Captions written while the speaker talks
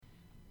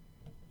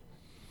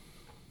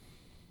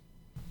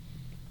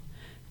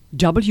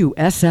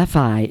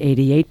WSFI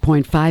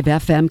 88.5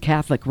 FM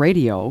Catholic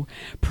Radio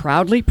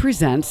proudly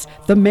presents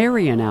the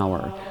Marian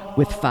Hour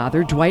with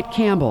Father Dwight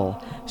Campbell,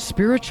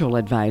 spiritual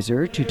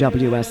advisor to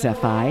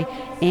WSFI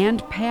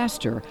and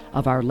pastor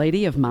of Our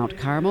Lady of Mount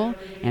Carmel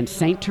and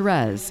St.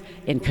 Therese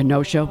in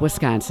Kenosha,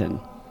 Wisconsin.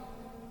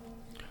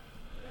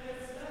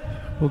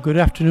 Well, good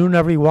afternoon,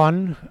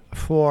 everyone,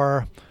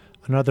 for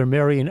another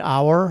Marian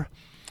Hour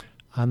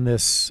on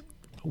this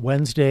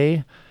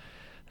Wednesday,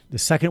 the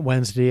second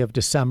Wednesday of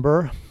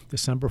December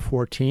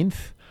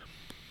 14th.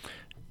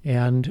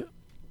 And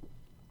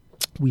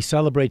we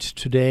celebrate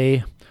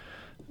today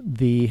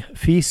the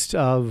feast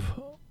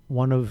of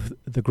one of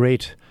the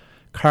great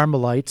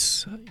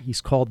Carmelites.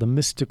 He's called the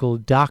mystical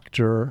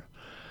doctor,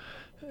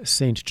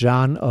 St.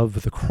 John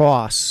of the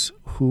Cross,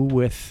 who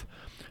with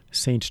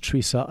St.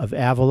 Teresa of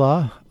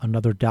Avila,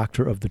 another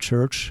doctor of the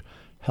Church,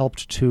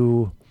 helped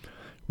to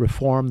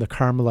reform the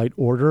Carmelite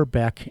order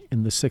back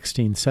in the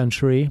 16th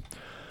century,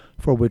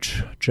 for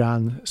which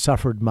John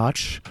suffered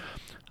much.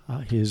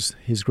 His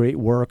great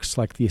works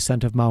like the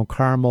Ascent of Mount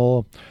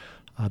Carmel,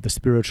 the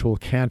Spiritual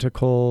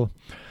Canticle,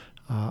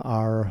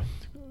 are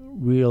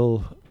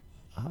real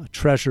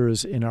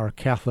treasures in our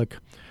Catholic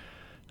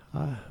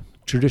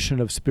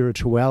tradition of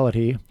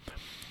spirituality.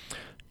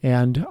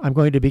 And I'm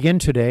going to begin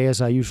today,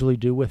 as I usually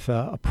do, with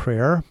a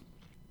prayer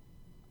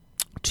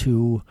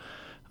to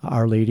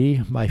Our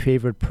Lady, my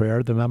favorite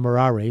prayer, the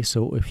Memorare.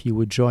 So if you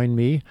would join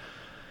me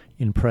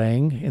in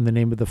praying, in the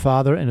name of the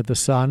Father, and of the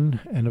Son,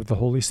 and of the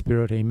Holy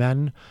Spirit,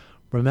 amen.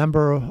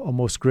 Remember, O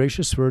most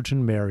gracious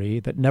Virgin Mary,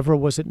 that never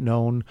was it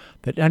known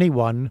that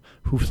anyone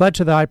who fled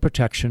to thy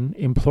protection,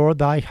 implored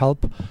thy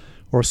help,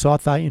 or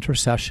sought thy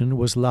intercession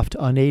was left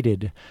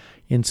unaided.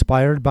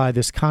 Inspired by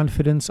this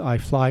confidence, I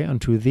fly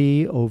unto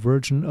thee, O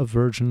Virgin of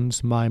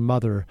Virgins, my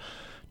Mother.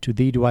 To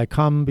thee do I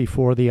come,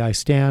 before thee I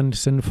stand,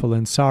 sinful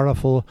and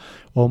sorrowful.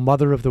 O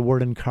Mother of the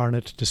Word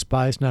incarnate,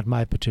 despise not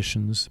my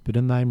petitions, but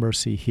in thy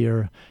mercy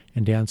hear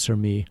and answer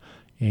me.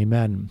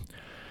 Amen.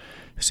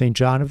 St.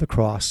 John of the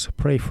Cross,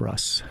 pray for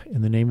us.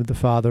 In the name of the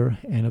Father,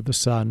 and of the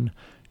Son,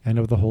 and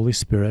of the Holy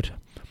Spirit.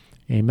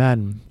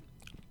 Amen.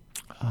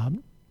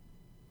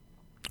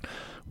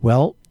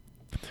 Well,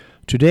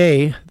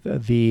 today,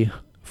 the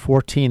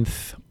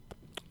 14th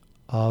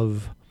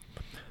of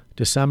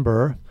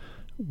December,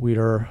 we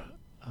are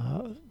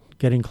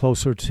getting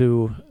closer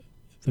to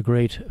the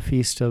great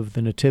feast of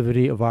the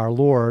Nativity of our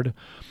Lord.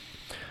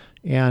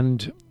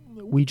 And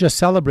we just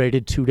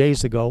celebrated 2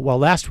 days ago. Well,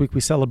 last week we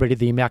celebrated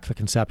the Immaculate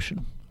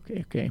Conception.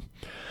 Okay.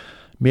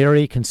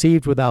 Mary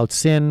conceived without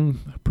sin,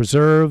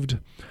 preserved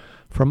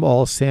from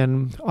all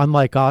sin,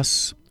 unlike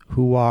us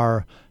who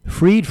are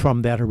freed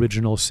from that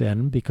original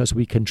sin because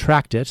we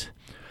contract it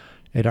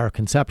at our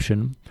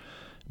conception.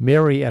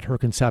 Mary, at her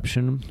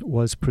conception,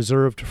 was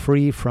preserved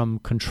free from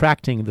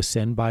contracting the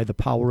sin by the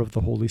power of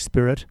the Holy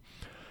Spirit.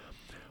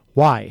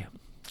 Why?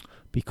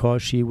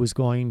 Because she was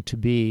going to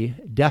be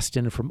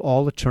destined from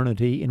all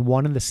eternity in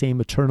one and the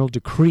same eternal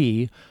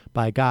decree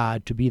by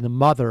God to be the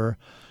mother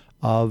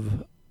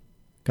of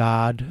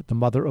God, the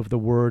mother of the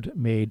Word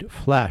made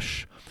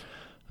flesh.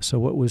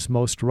 So it was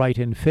most right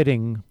and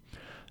fitting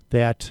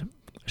that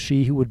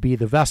she who would be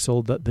the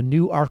vessel, the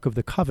new Ark of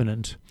the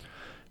Covenant,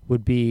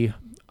 would be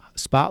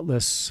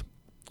spotless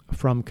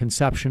from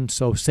conception,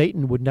 so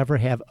Satan would never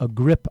have a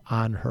grip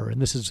on her.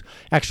 And this is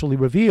actually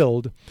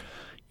revealed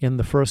in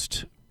the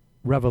first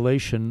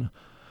revelation,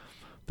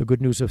 the good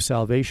news of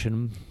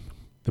salvation,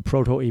 the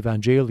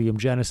proto-evangelium,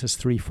 Genesis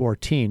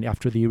 3:14.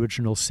 After the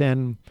original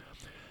sin,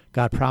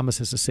 God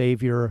promises a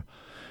Savior,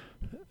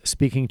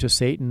 speaking to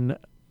Satan,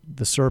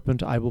 the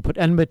serpent, I will put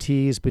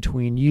enmities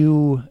between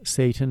you,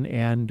 Satan,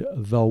 and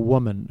the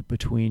woman,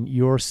 between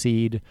your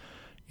seed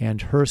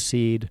and her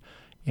seed,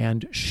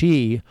 and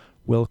she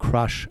will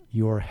crush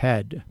your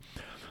head.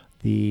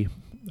 The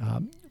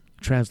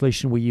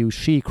translation we use,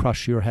 she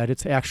crush your head.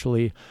 It's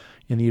actually,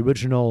 in the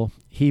original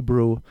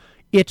Hebrew,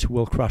 it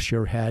will crush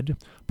your head.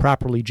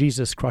 Properly,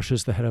 Jesus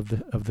crushes the head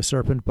of the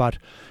serpent, but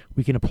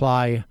we can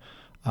apply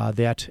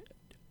that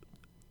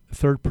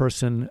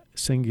third-person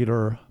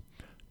singular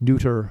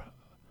neuter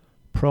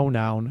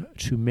pronoun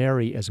to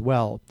Mary as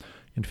well.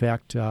 In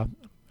fact,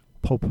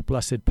 Pope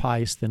Blessed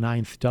Pius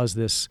IX does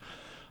this,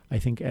 I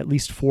think, at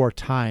least 4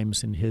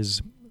 times in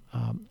his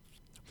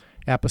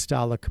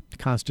apostolic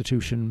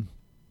constitution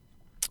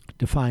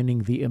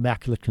defining the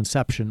Immaculate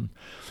Conception.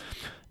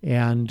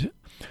 And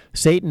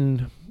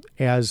Satan,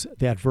 as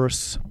that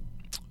verse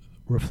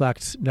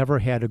reflects, never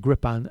had a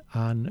grip on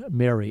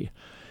Mary,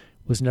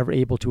 was never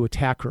able to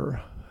attack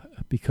her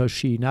because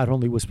she not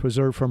only was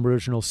preserved from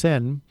original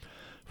sin,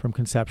 from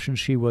conception,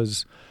 she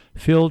was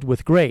filled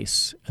with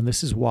grace. And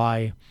this is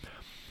why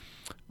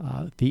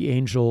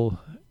the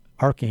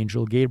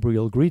Archangel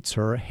Gabriel greets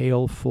her,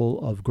 hail full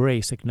of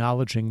grace,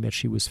 acknowledging that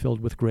she was filled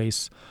with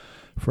grace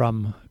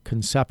from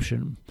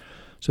conception.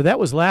 So that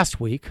was last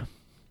week,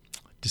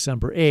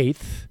 December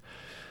 8th.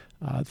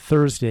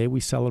 Thursday, we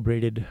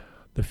celebrated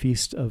the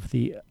Feast of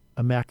the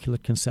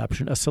Immaculate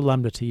Conception, a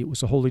solemnity. It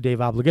was a holy day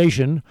of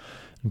obligation,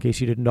 in case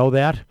you didn't know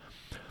that.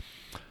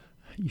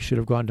 you should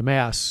have gone to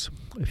Mass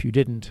if you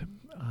didn't.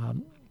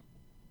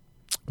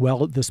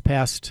 Well, this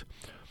past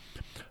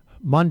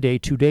Monday,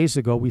 2 days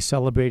ago, we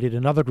celebrated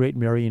another great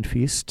Marian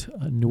feast,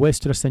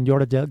 Nuestra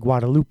Señora de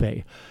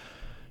Guadalupe,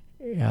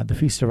 the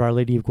Feast of Our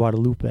Lady of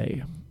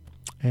Guadalupe.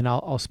 And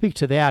I'll speak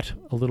to that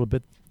a little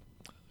bit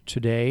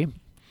today.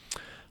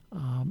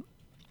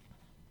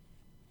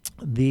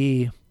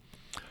 The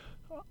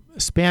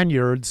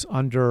Spaniards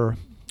under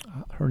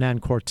Hernan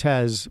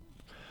Cortez,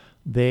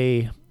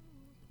 they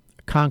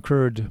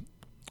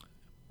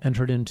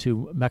entered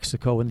into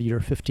Mexico in the year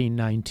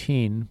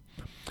 1519,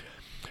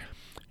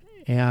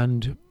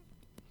 and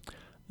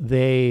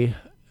they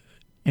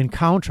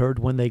encountered,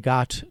 when they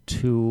got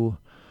to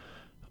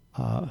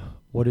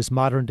what is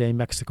modern-day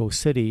Mexico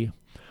City,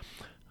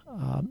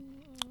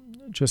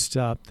 just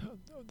a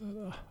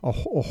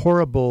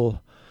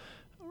horrible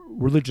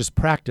religious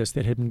practice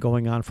that had been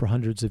going on for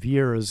hundreds of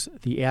years.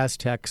 The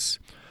Aztecs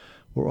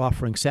were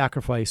offering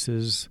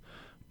sacrifices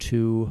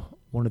to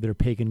one of their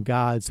pagan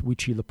gods,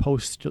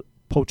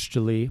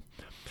 Huitzilopochtli,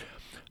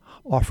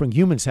 offering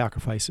human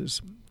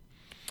sacrifices.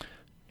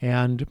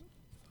 And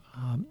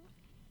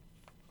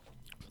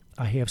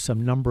I have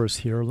some numbers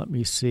here. Let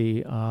me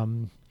see.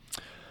 The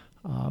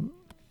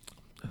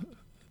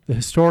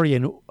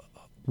historian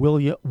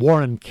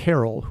Warren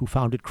Carroll, who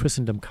founded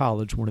Christendom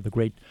College, one of the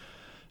great,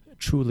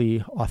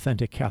 truly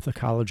authentic Catholic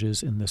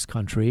colleges in this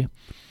country.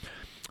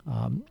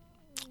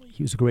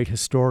 He was a great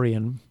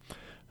historian,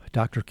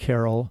 Dr.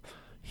 Carroll.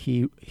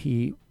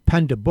 He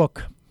penned a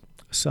book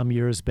some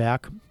years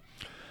back,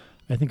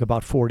 I think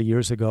about 40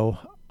 years ago,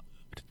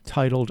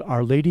 titled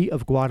Our Lady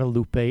of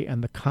Guadalupe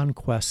and the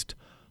Conquest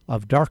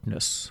of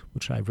Darkness,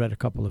 which I've read a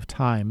couple of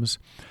times.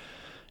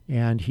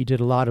 And he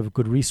did a lot of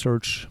good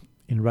research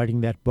in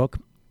writing that book.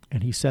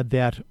 And he said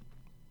that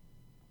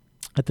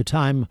at the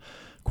time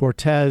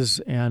Cortez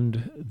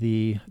and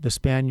the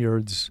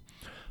Spaniards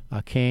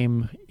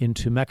came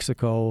into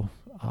Mexico,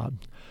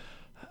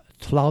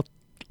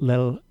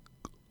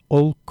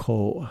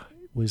 Tlatelolco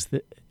was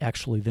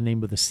actually the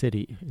name of the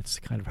city. It's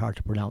kind of hard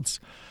to pronounce.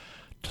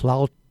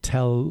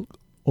 Tlatelolco.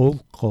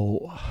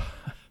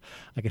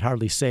 I could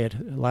hardly say it.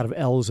 A lot of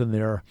L's in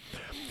there.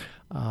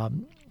 Well,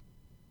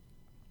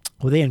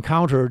 they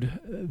encountered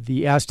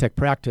the Aztec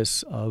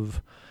practice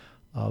of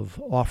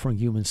offering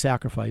human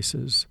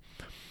sacrifices,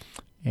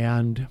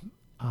 and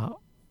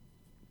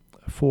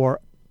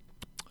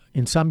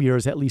in some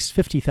years, at least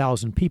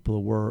 50,000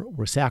 people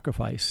were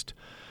sacrificed.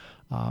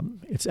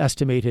 It's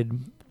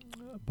estimated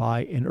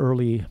by an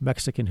early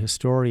Mexican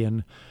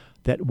historian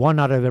that 1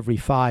 out of every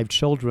 5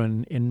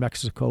 children in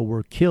Mexico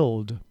were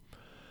killed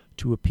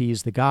to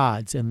appease the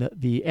gods. And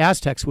the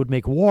Aztecs would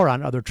make war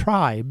on other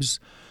tribes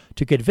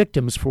to get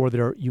victims for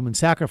their human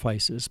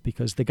sacrifices,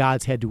 because the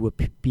gods had to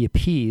be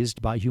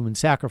appeased by human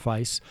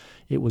sacrifice.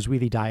 It was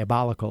really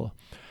diabolical.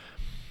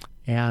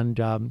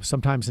 And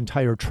sometimes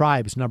entire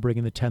tribes numbering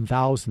in the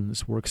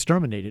 10,000s were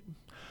exterminated.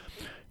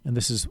 And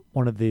this is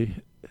one of the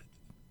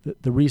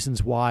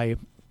reasons why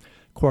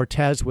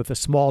Cortez, with a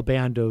small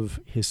band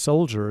of his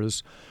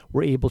soldiers,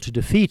 were able to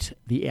defeat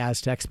the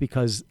Aztecs,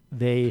 because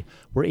they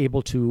were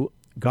able to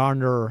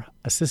garner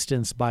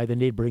assistance by the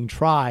neighboring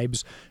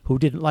tribes who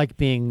didn't like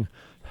being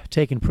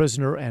taken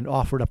prisoner and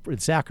offered up in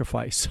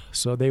sacrifice.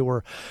 So they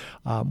were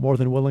more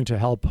than willing to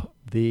help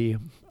the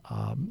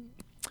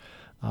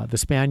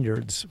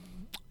Spaniards.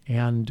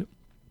 And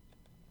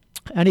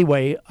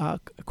anyway,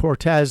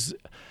 Cortez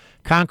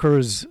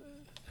conquers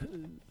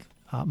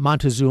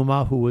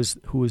Montezuma, who was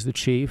the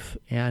chief,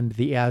 and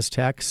the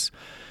Aztecs.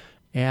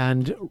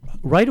 And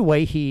right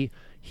away he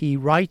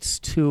writes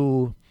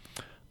to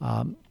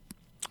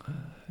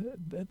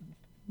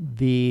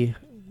the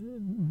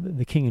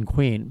king and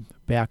queen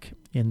back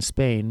in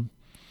Spain,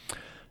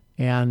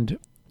 and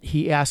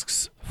he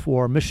asks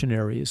for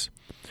missionaries.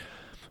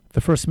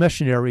 The first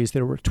missionaries,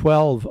 there were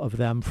 12 of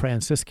them,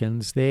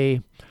 Franciscans.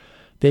 They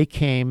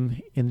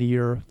came in the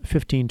year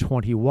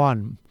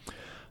 1521.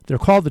 They're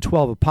called the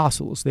 12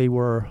 Apostles. They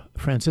were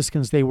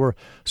Franciscans. They were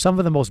some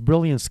of the most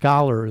brilliant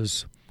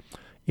scholars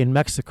in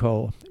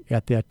Mexico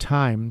at that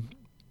time.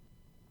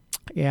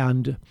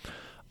 And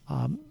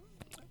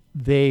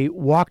they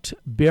walked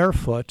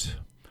barefoot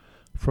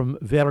from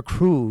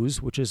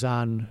Veracruz, which is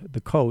on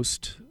the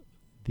coast,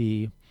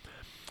 the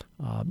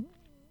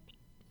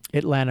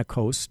Atlantic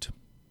coast,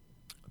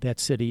 that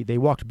city. They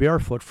walked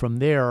barefoot from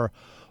there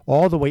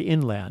all the way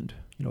inland,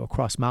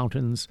 across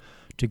mountains,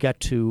 to get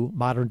to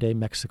modern-day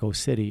Mexico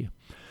City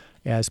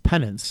as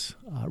penance,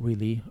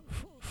 really,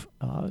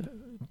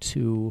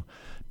 to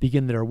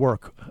begin their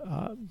work.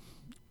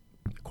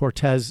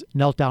 Cortez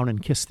knelt down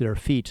and kissed their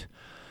feet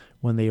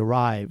when they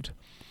arrived,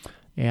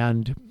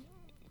 and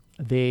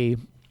they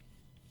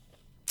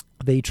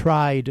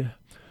tried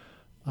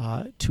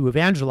to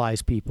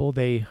evangelize people.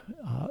 They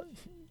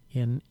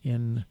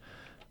in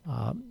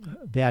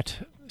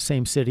that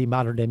same city,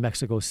 modern-day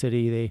Mexico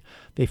City,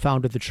 they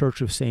founded the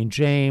Church of St.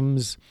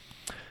 James.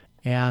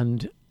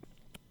 And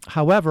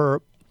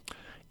however,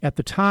 at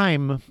the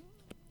time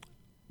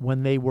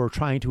when they were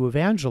trying to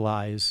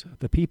evangelize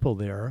the people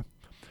there,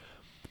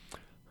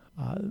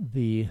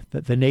 the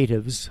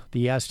natives,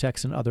 the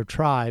Aztecs and other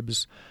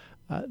tribes,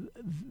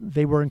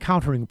 they were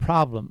encountering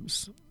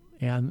problems.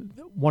 And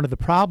one of the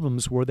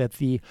problems were that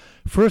the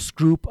first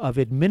group of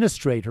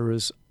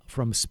administrators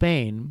from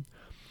Spain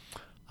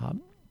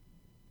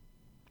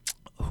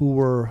who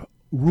were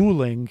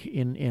ruling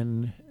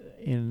in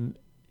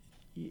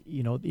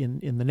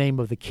the name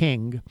of the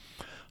king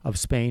of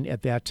Spain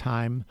at that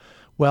time,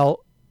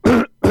 well,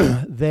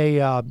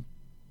 they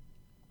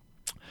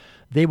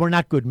were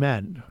not good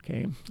men.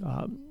 Okay,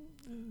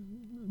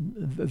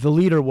 the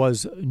leader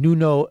was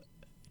Nuno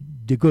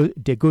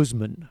de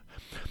Guzman,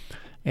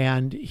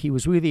 and he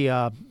was really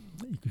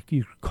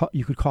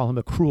you could call him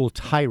a cruel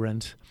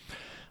tyrant,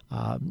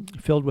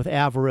 filled with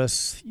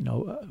avarice.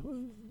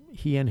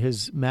 He and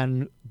his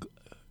men,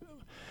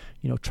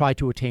 tried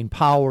to attain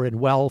power and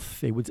wealth.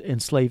 They would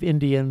enslave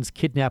Indians,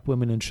 kidnap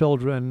women and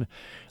children,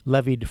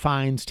 levied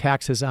fines,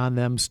 taxes on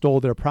them, stole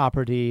their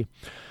property.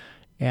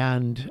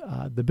 And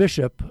the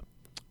bishop,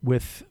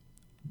 with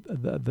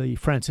the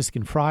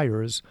Franciscan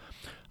friars,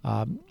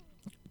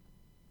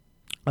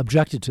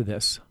 objected to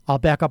this. I'll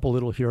back up a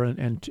little here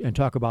and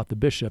talk about the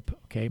bishop.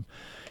 Okay,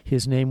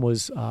 his name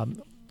was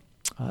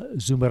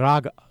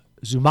Zumárraga.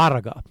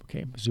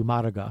 Okay,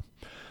 Zumárraga.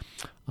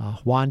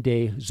 Juan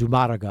de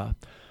Zumárraga.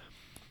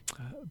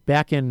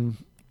 Back in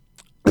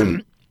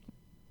the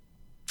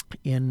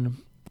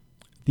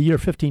year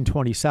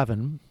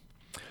 1527,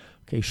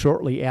 okay,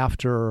 shortly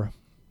after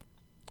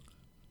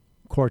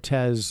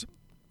Cortez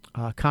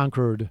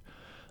conquered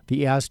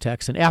the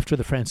Aztecs and after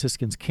the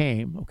Franciscans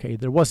came, okay,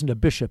 there wasn't a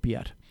bishop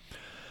yet.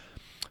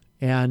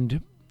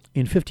 And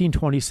in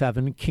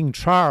 1527, King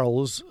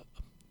Charles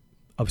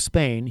of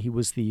Spain, he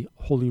was the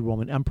Holy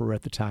Roman Emperor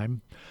at the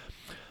time,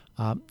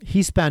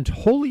 he spent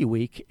Holy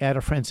Week at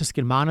a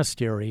Franciscan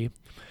monastery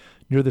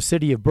near the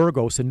city of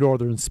Burgos in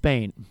northern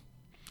Spain.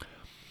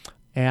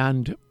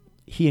 And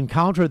he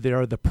encountered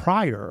there the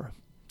friar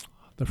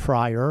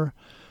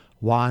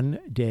Juan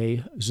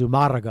de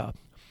Zumárraga.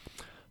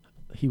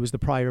 He was the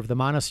prior of the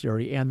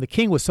monastery, and the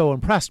king was so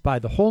impressed by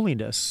the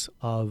holiness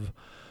of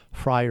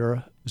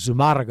Friar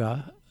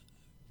Zumárraga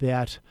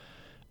that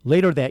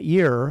later that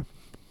year,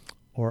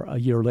 or a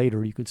year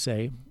later you could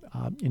say,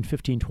 in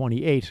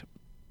 1528,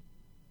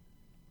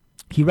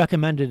 he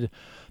recommended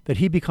that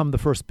he become the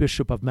first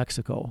bishop of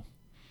Mexico.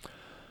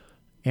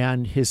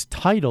 And his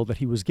title that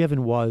he was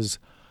given was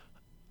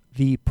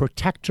the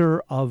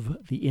Protector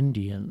of the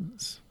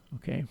Indians.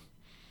 Okay.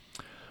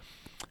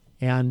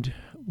 And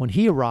when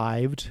he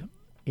arrived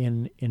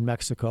in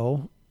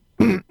Mexico,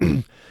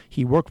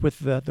 he worked with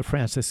the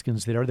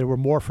Franciscans there. There were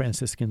more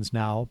Franciscans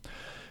now,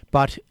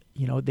 but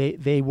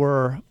they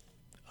were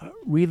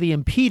really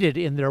impeded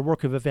in their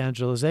work of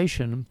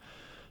evangelization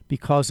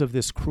because of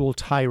this cruel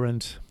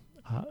tyrant,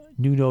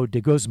 Nuno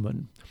de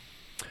Guzman,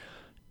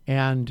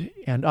 and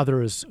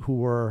others who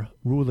were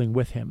ruling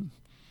with him.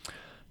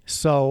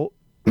 So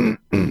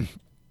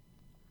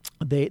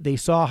they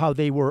saw how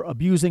they were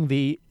abusing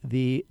the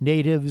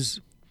natives.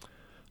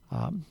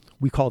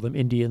 We call them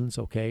Indians,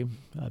 okay,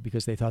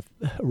 because they thought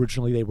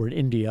originally they were in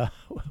India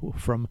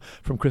from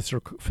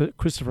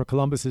Christopher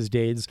Columbus's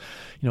days.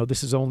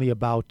 This is only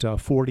about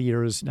 40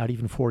 years, not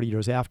even 40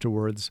 years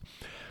afterwards.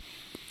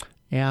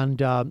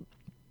 And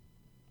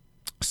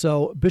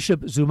so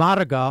Bishop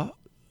Zumárraga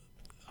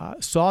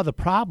saw the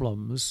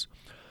problems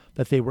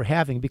that they were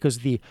having because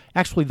the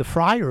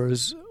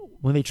friars,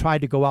 when they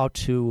tried to go out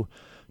to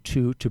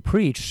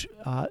preach,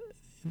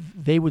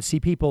 they would see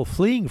people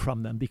fleeing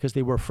from them because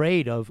they were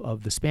afraid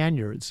of the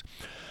Spaniards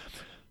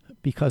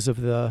because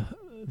of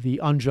the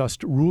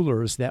unjust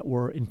rulers that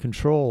were in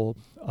control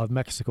of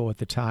Mexico at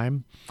the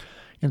time.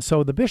 And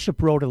so the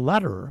bishop wrote a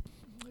letter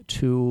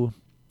to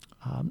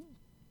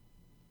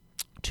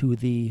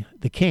the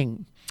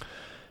king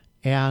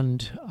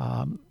and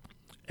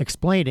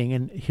explaining,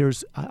 and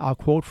I'll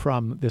quote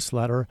from this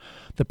letter,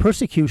 the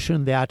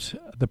persecution that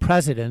the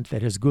president,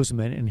 that is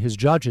Guzman, and his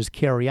judges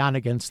carry on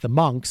against the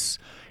monks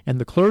and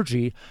the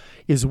clergy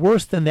is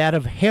worse than that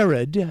of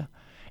Herod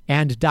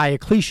and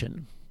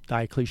Diocletian.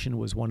 Diocletian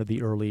was one of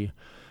the early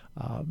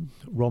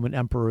Roman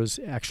emperors,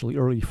 actually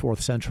early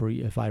 4th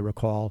century, if I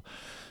recall,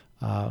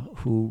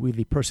 who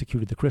really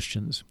persecuted the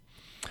Christians.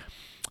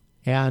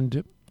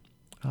 And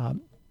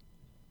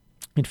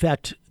in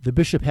fact, the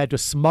bishop had to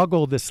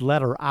smuggle this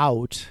letter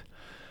out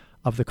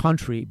of the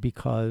country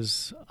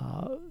because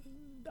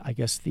I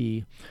guess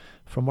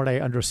from what I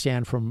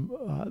understand from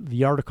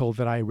the article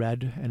that I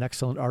read, an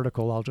excellent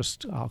article,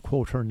 I'll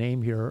quote her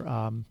name here,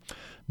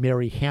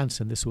 Mary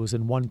Hansen. This was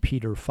in 1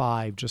 Peter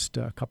 5 just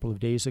a couple of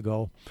days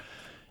ago.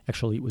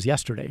 Actually, it was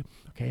yesterday,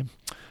 okay?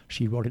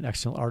 She wrote an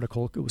excellent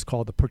article. It was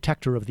called The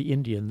Protector of the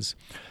Indians.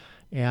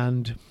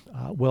 And,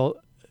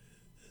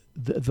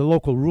 the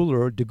local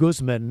ruler, de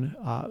Guzman,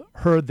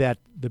 heard that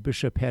the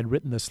bishop had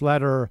written this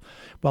letter.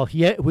 Well,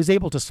 he was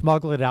able to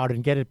smuggle it out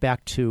and get it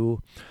back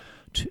to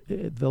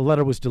the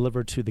letter was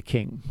delivered to the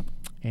king,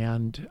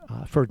 and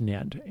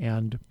Ferdinand.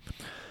 And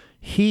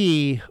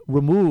he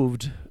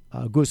removed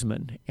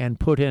Guzman and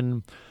put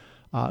in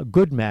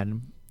good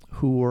men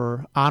who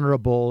were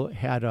honorable,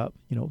 had a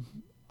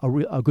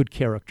good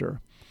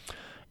character.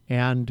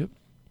 And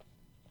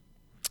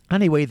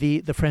anyway,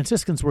 the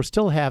Franciscans were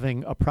still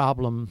having a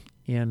problem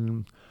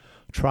in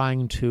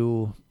trying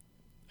to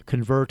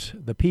convert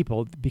the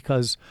people,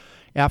 because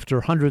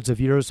after hundreds of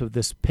years of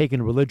this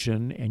pagan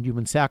religion and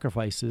human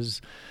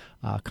sacrifices,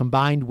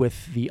 combined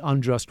with the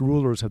unjust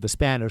rulers of the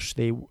Spanish,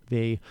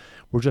 they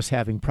were just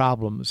having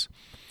problems.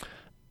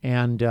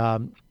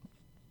 And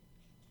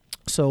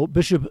so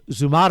Bishop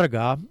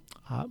Zumárraga,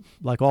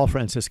 like all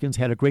Franciscans,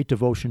 had a great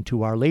devotion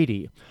to Our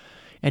Lady,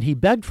 and he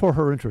begged for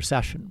her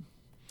intercession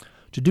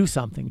to do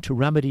something to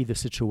remedy the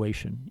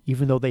situation,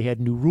 even though they had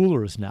new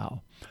rulers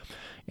now.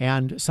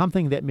 And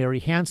something that Mary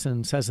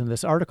Hansen says in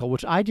this article,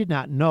 which I did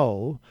not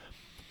know,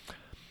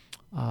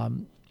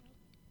 and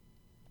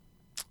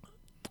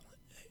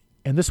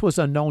this was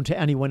unknown to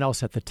anyone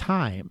else at the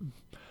time,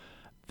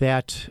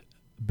 that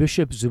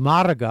Bishop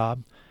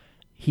Zumárraga,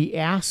 he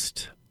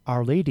asked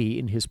Our Lady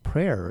in his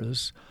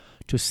prayers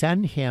to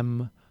send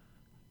him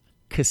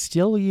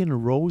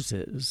Castilian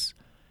roses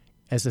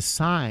as a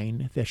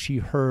sign that she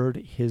heard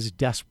his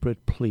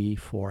desperate plea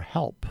for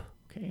help.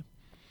 Okay,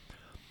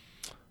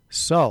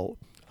 so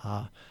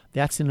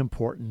that's an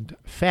important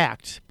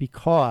fact,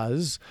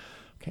 because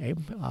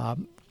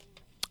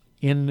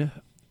in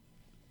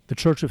the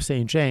Church of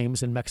St.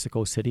 James in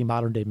Mexico City,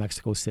 modern-day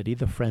Mexico City,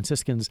 the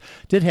Franciscans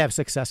did have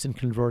success in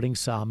converting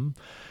some,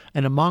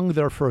 and among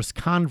their first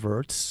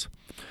converts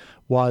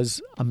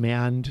was a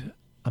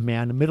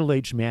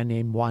middle-aged man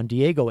named Juan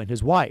Diego and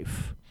his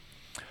wife.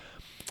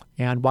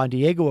 And Juan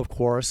Diego, of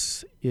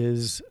course,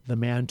 is the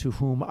man to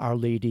whom Our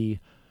Lady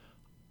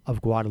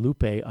of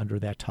Guadalupe, under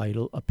that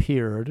title,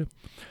 appeared.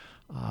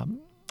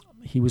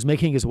 He was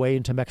making his way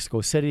into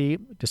Mexico City,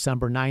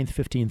 December 9th,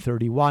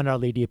 1531. Our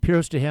Lady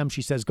appears to him.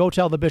 She says, "Go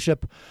tell the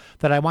bishop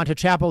that I want a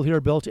chapel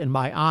here built in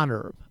my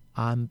honor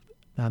on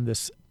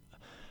this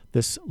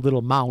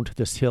little mount,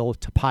 this hill,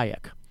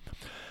 Tepeyac."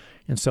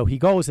 And so he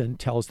goes and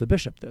tells the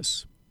bishop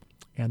this.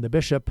 And the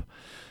bishop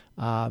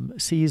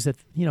sees that,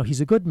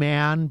 he's a good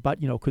man, but,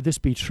 could this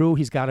be true?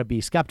 He's got to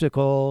be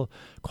skeptical,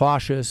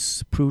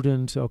 cautious,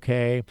 prudent,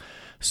 okay?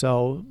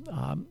 So,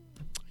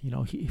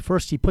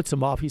 he puts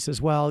him off. He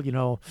says, well,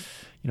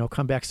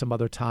 come back some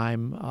other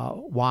time.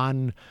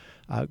 Juan,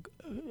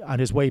 on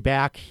his way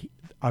back,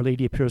 Our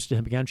Lady appears to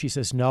him again. She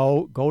says,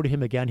 no, go to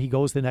him again. He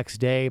goes the next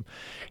day.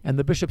 And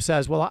the bishop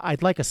says, well,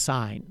 I'd like a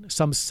sign,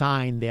 some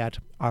sign that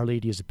Our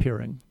Lady is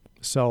appearing.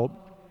 So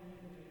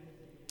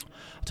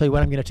I'll tell you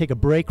what, I'm going to take a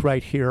break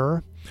right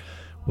here.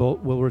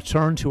 We'll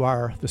return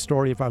to the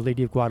story of Our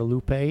Lady of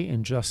Guadalupe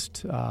in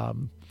just a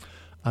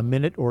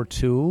minute or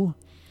two.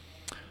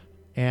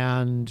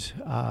 And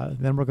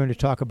then we're going to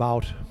talk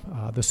about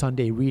the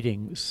Sunday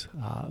readings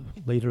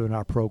later in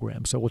our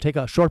program. So we'll take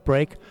a short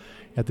break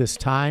at this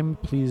time.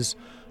 Please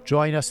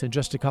join us in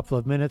just a couple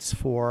of minutes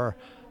for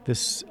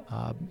this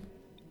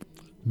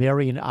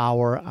Marian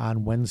Hour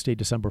on Wednesday,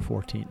 December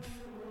 14th.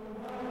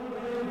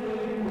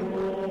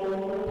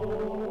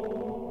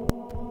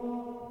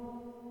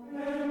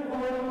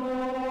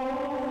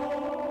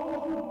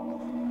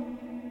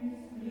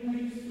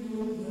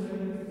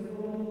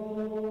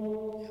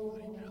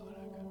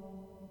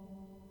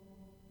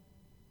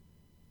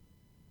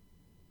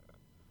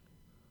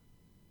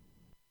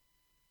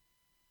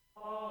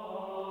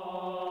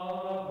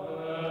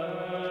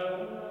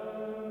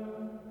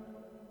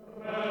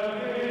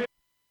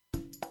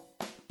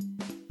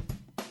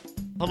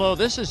 Hello,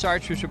 this is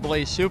Archbishop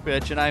Blaise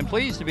Cupich, and I'm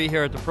pleased to be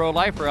here at the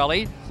Pro-Life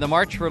Rally, the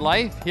March for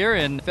Life here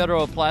in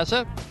Federal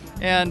Plaza.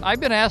 And I've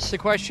been asked the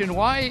question,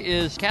 why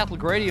is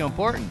Catholic radio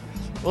important?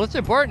 Well, it's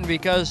important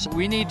because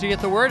we need to get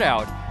the word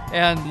out.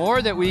 And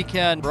more that we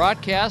can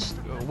broadcast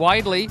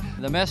widely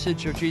the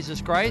message of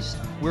Jesus Christ,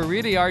 we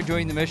really are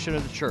doing the mission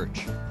of the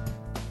Church.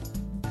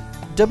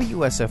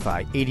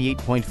 WSFI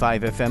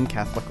 88.5 FM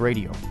Catholic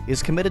Radio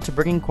is committed to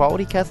bringing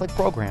quality Catholic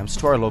programs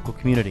to our local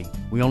community.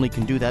 We only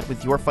can do that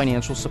with your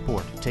financial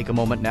support. Take a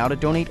moment now to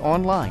donate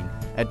online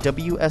at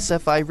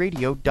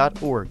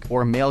WSFIRadio.org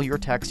or mail your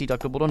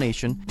tax-deductible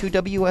donation to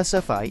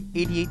WSFI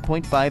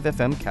 88.5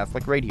 FM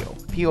Catholic Radio,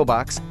 P.O.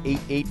 Box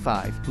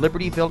 885,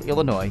 Libertyville,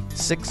 Illinois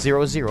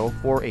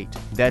 60048.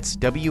 That's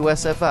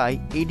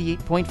WSFI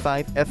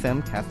 88.5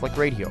 FM Catholic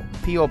Radio,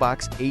 P.O.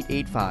 Box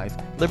 885,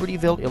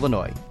 Libertyville,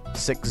 Illinois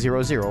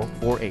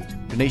 60048.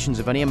 Donations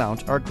of any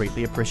amount are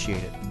greatly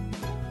appreciated.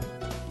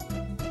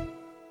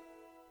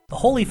 The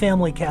Holy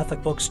Family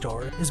Catholic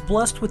Bookstore is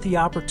blessed with the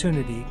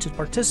opportunity to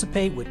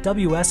participate with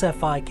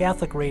WSFI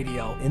Catholic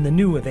Radio in the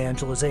new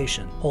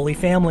evangelization. Holy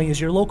Family is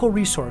your local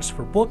resource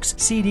for books,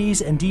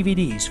 CDs, and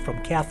DVDs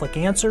from Catholic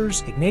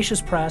Answers,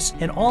 Ignatius Press,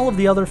 and all of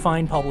the other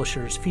fine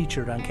publishers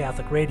featured on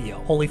Catholic Radio.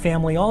 Holy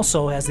Family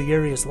also has the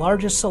area's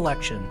largest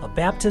selection of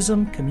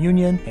baptism,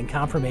 communion, and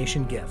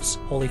confirmation gifts.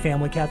 Holy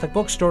Family Catholic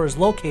Bookstore is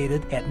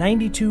located at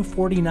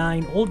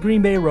 9249 Old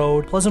Green Bay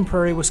Road, Pleasant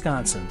Prairie,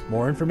 Wisconsin.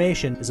 More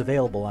information is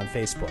available on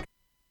Facebook.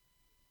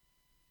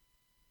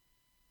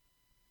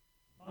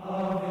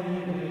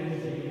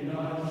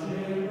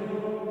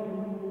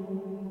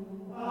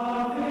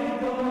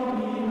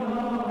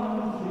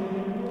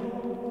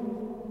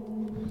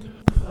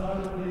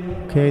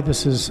 Okay,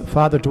 this is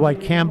Father Dwight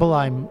Campbell.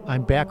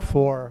 I'm back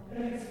for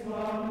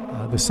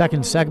the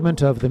second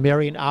segment of the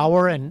Marian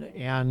Hour,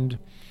 and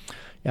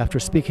after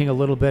speaking a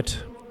little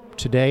bit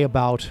today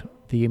about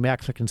the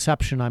Immaculate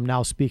Conception, I'm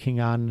now speaking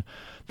on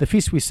the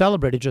feast we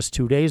celebrated just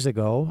 2 days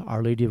ago,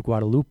 Our Lady of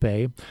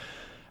Guadalupe.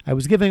 I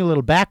was giving a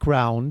little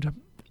background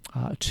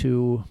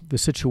to the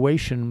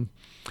situation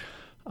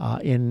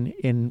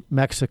in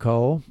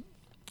Mexico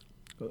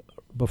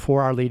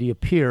before Our Lady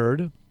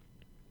appeared,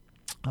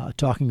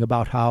 talking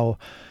about how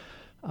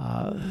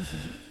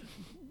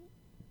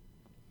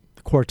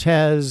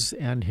Cortez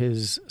and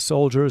his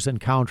soldiers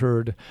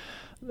encountered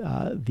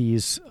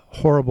these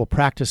horrible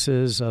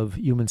practices of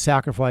human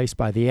sacrifice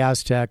by the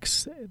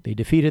Aztecs. They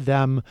defeated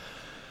them.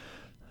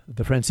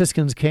 The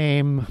Franciscans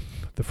came,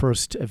 the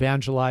first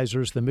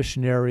evangelizers, the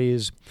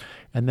missionaries,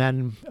 and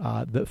then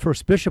the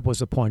first bishop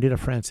was appointed, a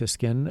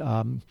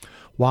Franciscan,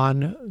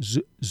 Juan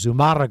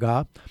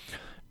Zumarraga.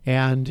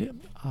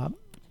 And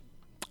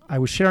I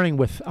was sharing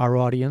with our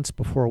audience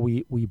before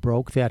we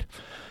broke that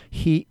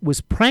he was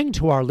praying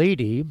to Our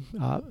Lady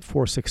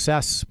for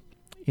success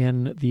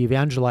in the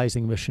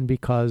evangelizing mission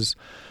because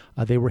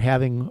they were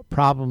having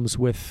problems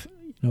with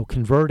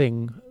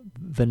converting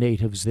the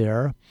natives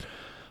there,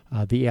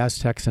 the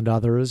Aztecs and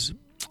others.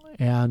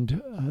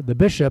 And the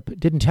bishop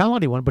didn't tell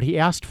anyone, but he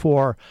asked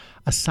for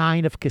a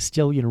sign of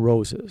Castilian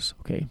roses.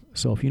 Okay,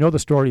 so if you know the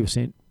story of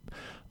Saint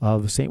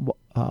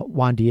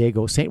Juan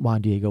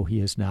Diego, he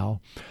is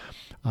now.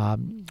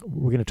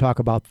 We're going to talk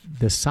about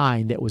the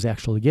sign that was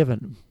actually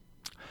given.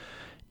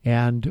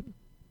 And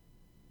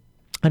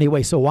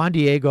anyway, so Juan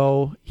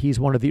Diego, he's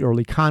one of the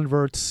early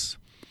converts.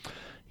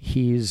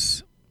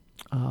 He's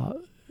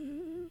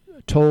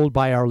told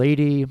by Our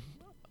Lady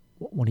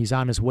when he's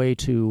on his way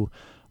to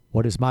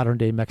what is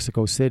modern-day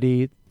Mexico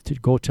City to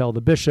go tell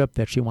the bishop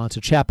that she wants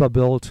a chapel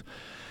built.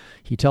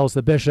 He tells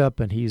the bishop,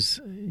 and he's,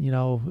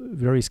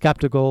 very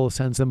skeptical,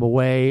 sends him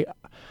away.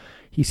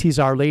 He sees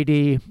Our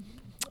Lady.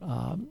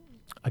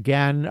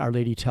 Again, Our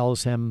Lady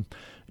tells him,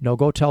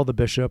 go tell the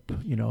bishop,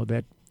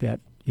 that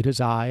it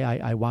is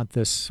I want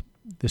this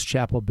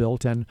chapel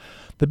built. And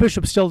the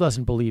bishop still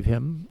doesn't believe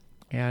him.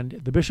 And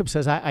the bishop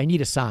says, I need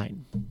a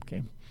sign.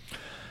 Okay.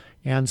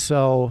 And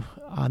so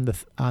on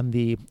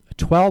the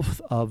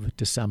 12th of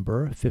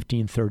December,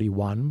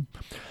 1531,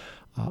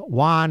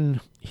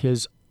 Juan,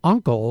 his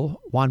uncle,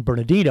 Juan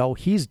Bernardino,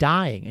 he's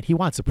dying, and he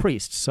wants a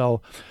priest.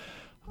 So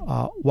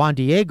Juan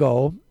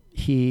Diego,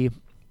 he's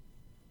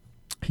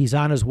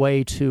on his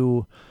way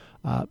to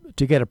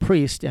get a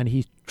priest, and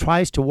he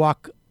tries to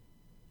walk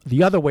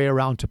the other way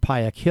around to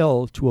Payac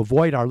Hill to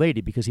avoid Our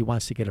Lady because he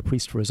wants to get a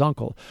priest for his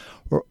uncle.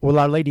 Well,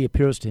 Our Lady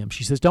appears to him.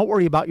 She says, don't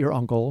worry about your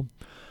uncle.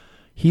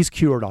 He's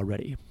cured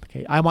already.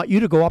 Okay, I want you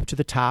to go up to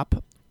the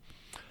top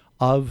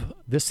of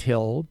this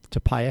hill, to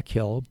Payac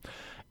Hill,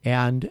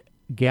 and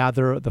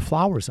gather the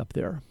flowers up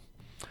there.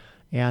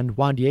 And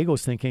Juan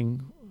Diego's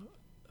thinking,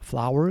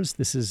 flowers?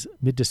 This is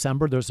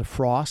mid-December. There's a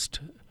frost.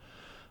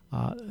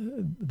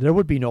 There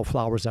would be no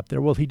flowers up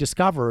there. Well, he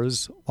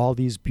discovers all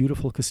these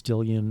beautiful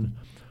Castilian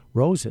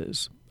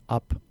roses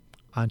up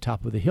on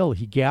top of the hill.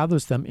 He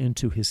gathers them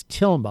into his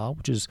tilma,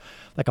 which is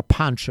like a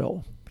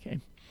poncho. Okay,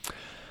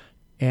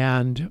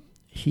 and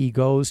he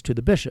goes to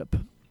the bishop,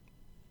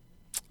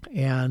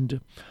 and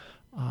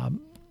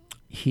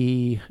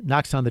he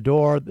knocks on the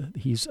door.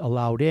 He's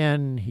allowed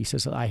in. He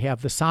says, I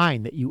have the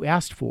sign that you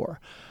asked for.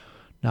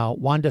 Now,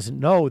 Juan doesn't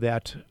know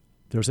that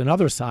there's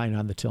another sign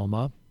on the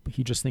tilma.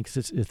 He just thinks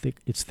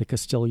it's the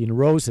Castilian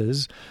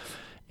roses.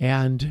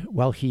 And,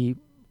 well, he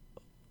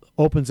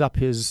opens up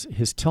his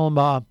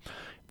tilma.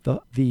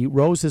 The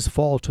roses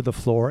fall to the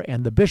floor,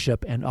 and the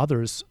bishop and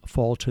others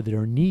fall to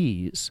their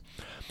knees.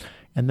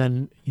 And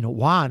then,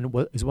 Juan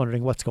is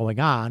wondering what's going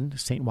on,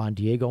 St. Juan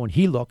Diego, and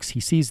he looks. He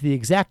sees the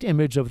exact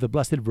image of the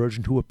Blessed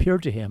Virgin who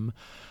appeared to him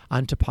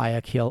on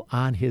Tepeyac Hill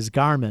on his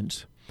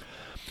garment.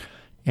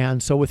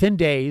 And so within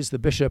days, the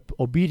bishop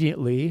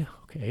obediently,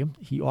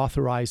 he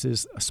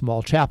authorizes a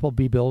small chapel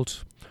be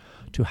built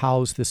to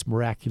house this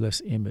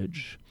miraculous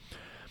image.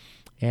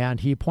 And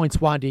he appoints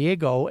Juan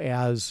Diego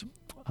as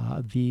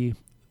the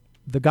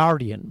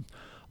guardian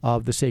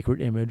of the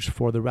sacred image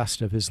for the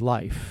rest of his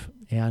life.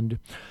 And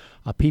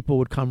people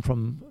would come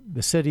from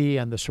the city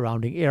and the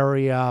surrounding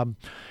area,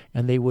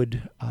 and they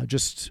would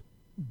just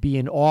be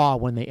in awe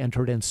when they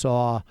entered and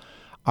saw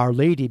Our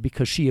Lady,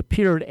 because she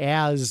appeared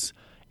as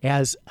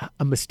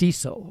a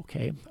mestizo,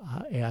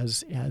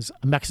 as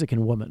a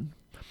Mexican woman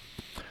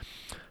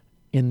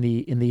in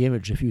the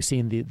image. If you've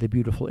seen the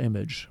beautiful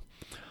image,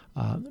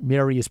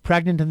 Mary is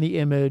pregnant in the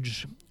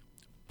image.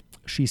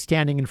 She's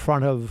standing in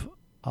front of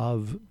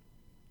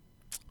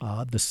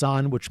the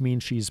sun, which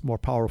means she's more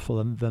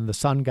powerful than the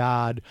sun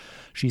god.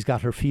 She's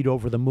got her feet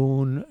over the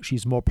moon.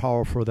 She's more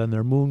powerful than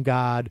their moon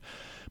god.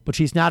 But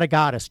she's not a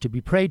goddess to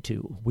be prayed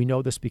to. We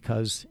know this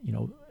because,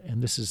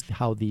 and this is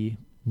how the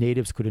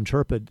natives could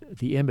interpret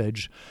the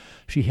image.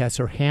 She has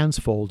her hands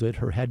folded,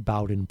 her head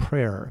bowed in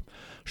prayer.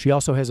 She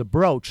also has a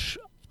brooch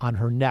on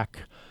her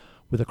neck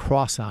with a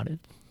cross on it,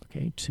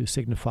 to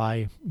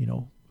signify,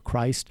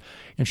 Christ,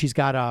 and she's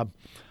got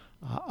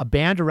a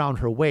band around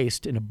her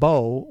waist and a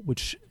bow,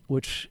 which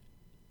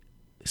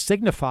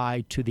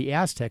signified to the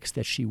Aztecs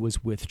that she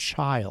was with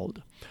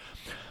child.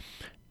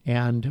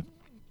 And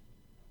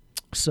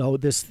so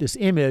this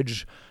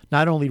image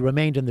not only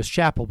remained in this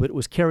chapel, but it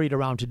was carried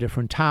around to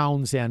different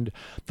towns, and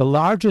the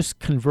largest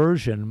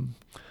conversion,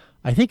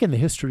 I think, in the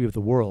history of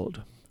the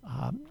world,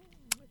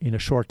 in a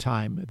short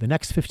time, the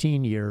next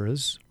 15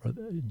 years, or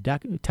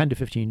 10 to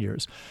 15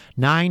 years,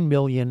 9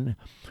 million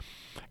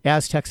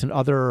Aztecs and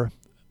other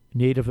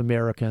Native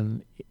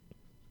Americans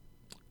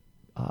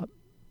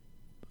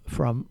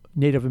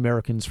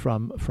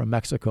from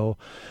Mexico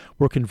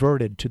were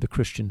converted to the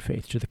Christian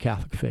faith, to the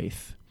Catholic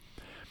faith.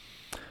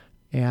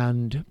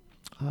 And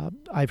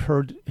I've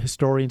heard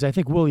historians, I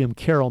think William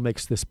Carroll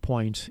makes this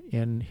point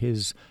in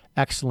his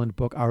excellent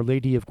book, Our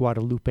Lady of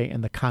Guadalupe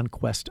and the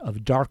Conquest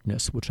of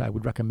Darkness, which I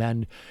would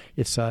recommend.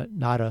 It's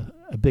not a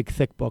big,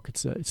 thick book.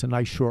 It's a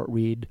nice short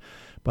read,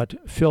 but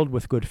filled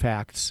with good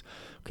facts.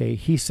 Okay,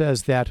 he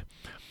says that,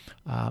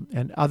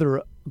 and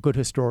other good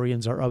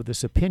historians are of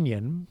this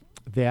opinion,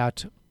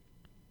 that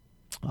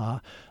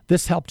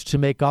this helped to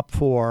make up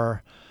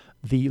for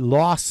the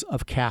loss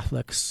of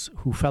Catholics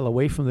who fell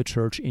away from the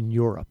church in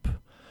Europe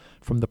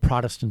from the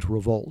Protestant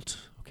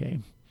revolt. Okay,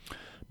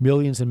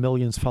 millions and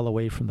millions fell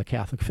away from the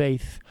Catholic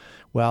faith.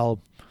 Well,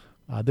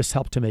 this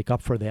helped to make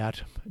up for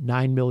that.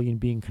 9 million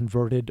being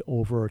converted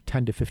over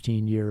 10 to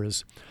 15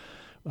 years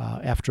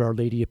after Our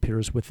Lady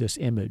appears with this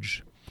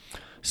image.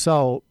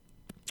 So,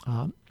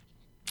 in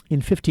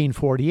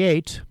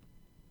 1548,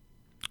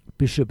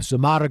 Bishop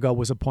Zumarraga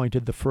was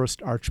appointed the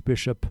first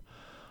Archbishop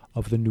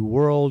of the New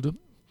World.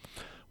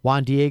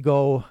 Juan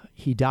Diego,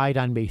 he died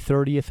on May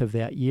 30th of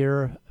that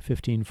year,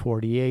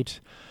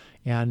 1548,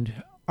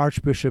 and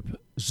Archbishop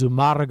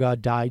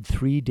Zumarraga died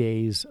 3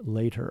 days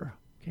later.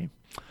 Okay,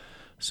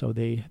 so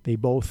they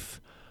both,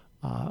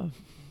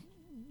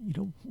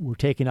 were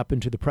taken up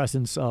into the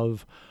presence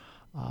of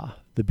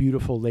the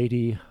beautiful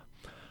Lady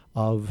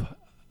of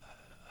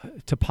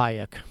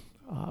Tepeyac,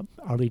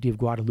 Our Lady of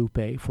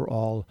Guadalupe, for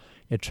all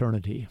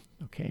eternity.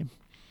 Okay,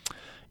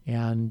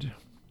 and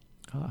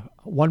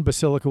one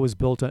basilica was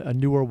built; a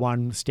newer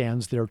one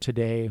stands there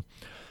today.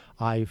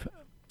 I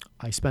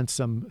spent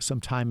some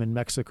time in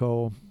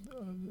Mexico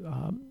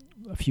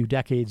a few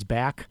decades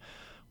back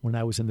when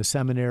I was in the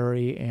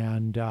seminary,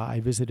 and I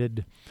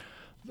visited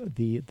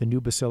the new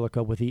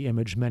basilica with the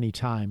image many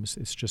times.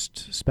 It's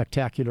just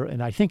spectacular,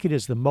 and I think it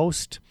is the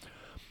most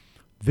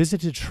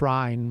visited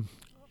shrine,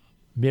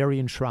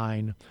 Marian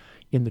shrine,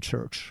 in the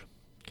church.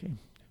 Okay,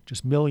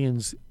 just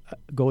millions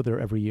go there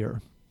every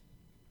year.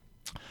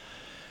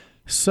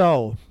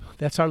 So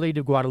that's Our Lady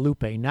of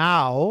Guadalupe.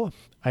 Now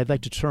I'd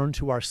like to turn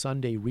to our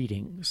Sunday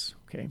readings.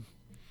 Okay,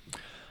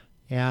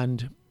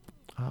 and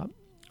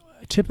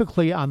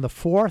typically on the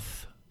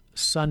fourth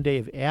Sunday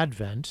of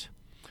Advent,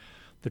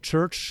 the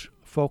church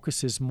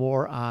focuses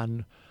more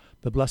on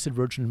the Blessed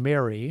Virgin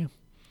Mary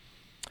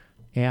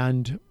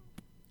and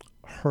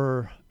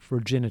her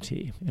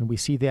virginity, and we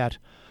see that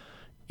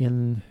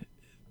in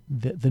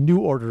the new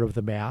order of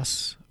the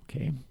Mass.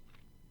 Okay,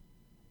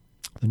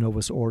 the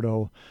Novus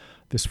Ordo.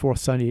 This fourth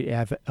Sunday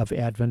of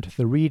Advent,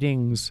 the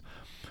readings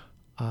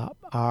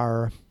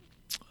are,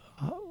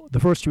 the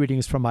first reading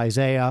is from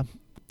Isaiah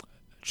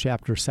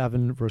chapter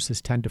 7,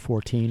 verses 10 to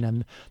 14,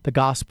 and the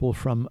Gospel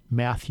from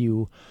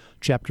Matthew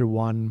chapter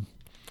 1,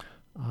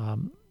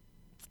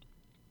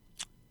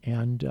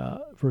 and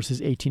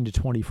verses 18 to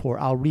 24.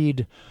 I'll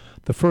read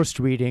the first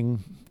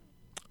reading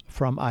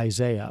from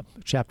Isaiah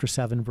chapter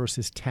 7,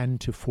 verses 10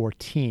 to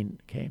 14.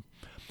 Okay.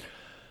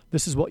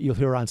 This is what you'll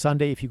hear on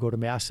Sunday if you go to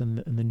Mass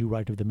in the new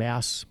rite of the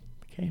Mass.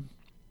 Okay.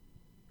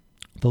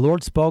 The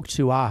Lord spoke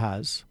to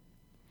Ahaz,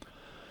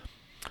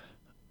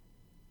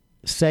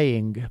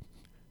 saying,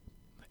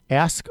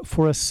 "Ask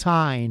for a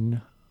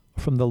sign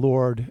from the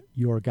Lord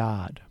your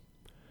God.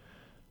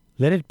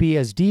 Let it be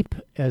as deep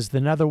as the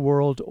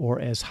netherworld or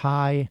as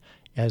high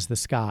as the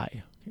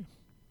sky." Okay.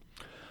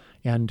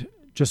 And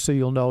just so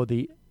you'll know,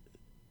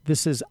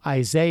 this is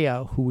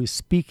Isaiah who is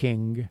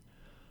speaking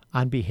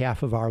on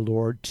behalf of our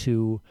Lord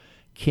to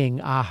King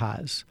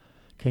Ahaz.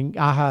 King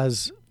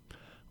Ahaz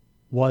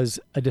was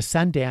a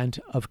descendant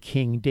of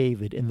King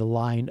David in the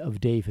line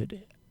of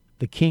David,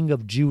 the king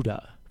of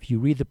Judah. If you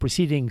read the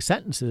preceding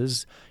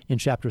sentences in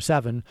chapter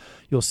 7,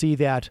 you'll see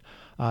that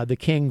the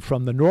king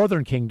from the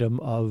northern kingdom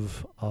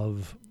of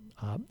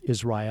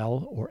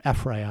Israel, or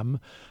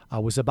Ephraim,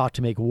 was about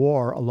to make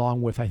war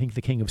along with, I think,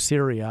 the king of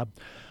Syria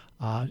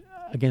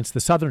against the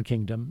southern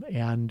kingdom,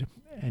 and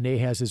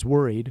Ahaz is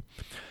worried.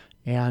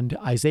 And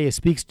Isaiah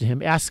speaks to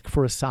him, "Ask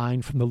for a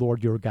sign from the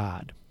Lord your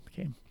God."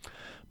 Okay.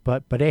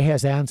 But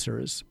Ahaz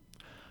answers,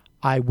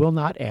 "I will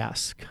not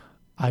ask.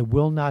 I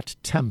will not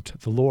tempt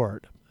the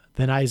Lord."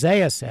 Then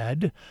Isaiah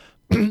said,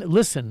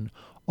 "Listen,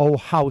 O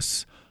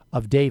house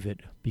of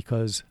David,"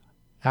 because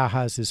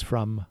Ahaz is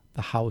from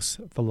the house,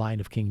 the line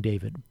of King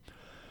David.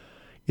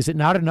 "Is it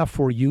not enough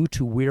for you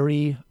to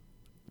weary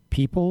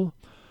people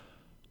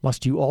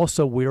Must you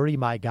also weary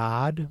my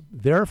God?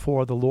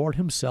 Therefore the Lord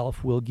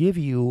himself will give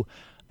you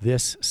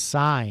this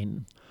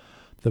sign.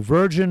 The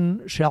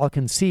virgin shall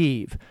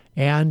conceive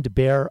and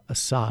bear a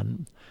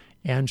son,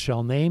 and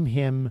shall name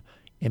him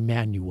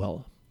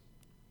Emmanuel.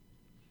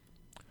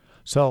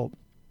 So,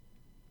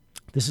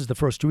 this is the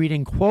first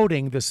reading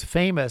quoting this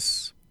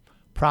famous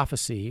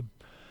prophecy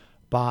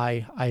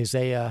by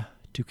Isaiah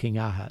to King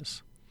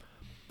Ahaz.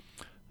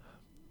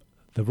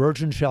 The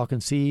virgin shall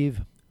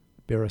conceive,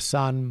 bear a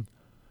son,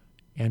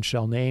 and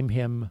shall name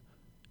him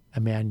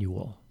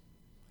Emmanuel.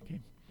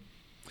 Okay.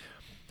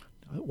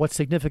 What's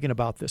significant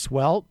about this?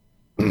 Well,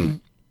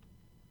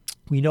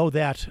 we know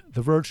that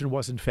the virgin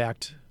was in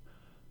fact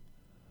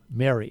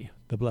Mary,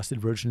 the Blessed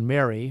Virgin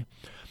Mary,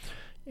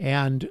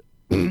 and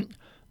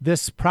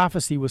this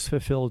prophecy was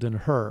fulfilled in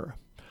her.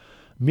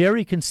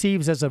 Mary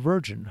conceives as a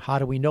virgin. How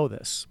do we know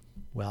this?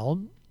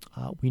 Well,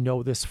 we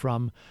know this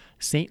from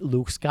St.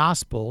 Luke's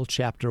Gospel,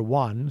 chapter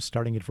 1,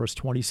 starting at verse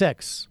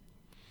 26.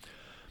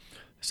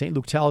 St.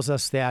 Luke tells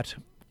us that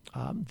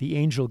the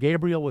angel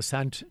Gabriel was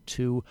sent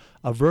to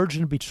a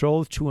virgin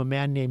betrothed to a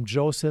man named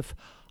Joseph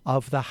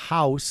of the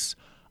house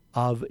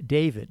of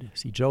David.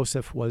 See,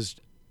 Joseph was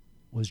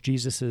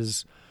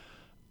Jesus'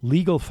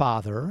 legal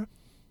father.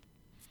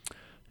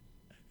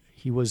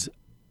 He was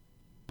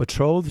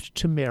betrothed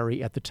to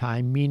Mary at the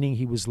time, meaning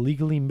he was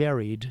legally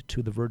married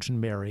to the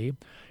Virgin Mary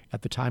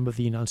at the time of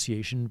the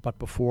Annunciation, but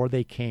before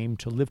they came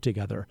to live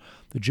together.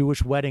 The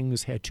Jewish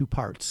weddings had two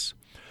parts.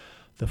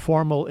 The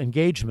formal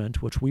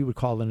engagement, which we would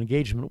call an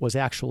engagement, was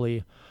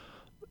actually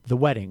the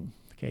wedding.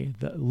 Okay,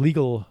 the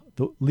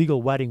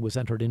legal wedding was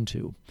entered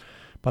into,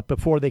 but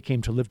before they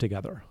came to live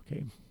together.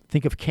 Okay,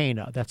 think of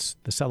Cana. That's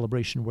the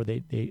celebration where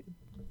they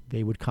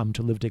would come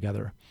to live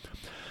together.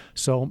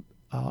 So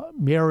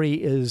Mary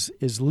is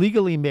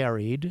legally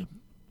married.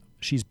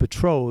 She's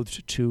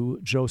betrothed to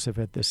Joseph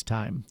at this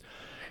time,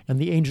 and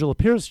the angel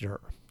appears to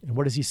her. And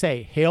what does he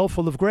say? Hail,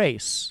 full of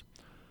grace,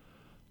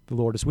 the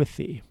Lord is with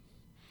thee.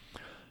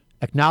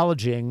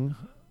 Acknowledging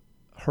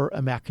her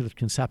immaculate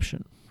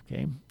conception.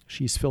 Okay,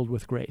 she's filled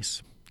with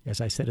grace,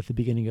 as I said at the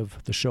beginning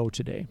of the show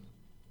today.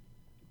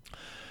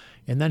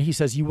 And then he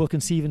says, you will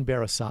conceive and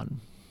bear a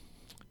son,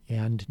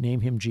 and name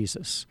him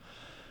Jesus.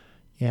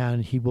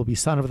 And he will be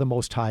Son of the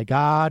Most High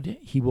God.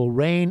 He will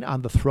reign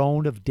on the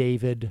throne of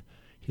David,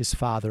 his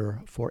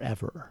father,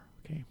 forever.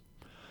 Okay,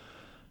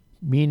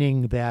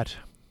 meaning that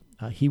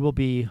he will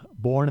be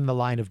born in the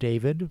line of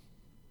David.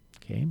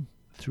 Okay,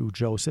 through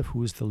Joseph,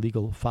 who is the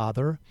legal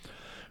father,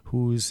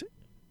 who's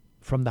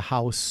from the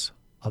house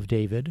of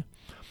David.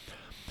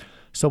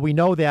 So we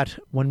know that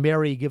when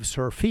Mary gives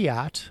her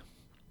fiat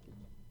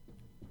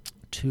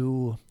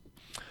to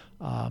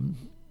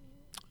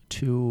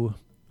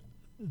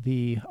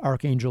the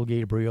Archangel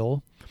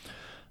Gabriel,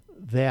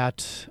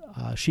 that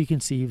she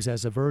conceives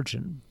as a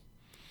virgin.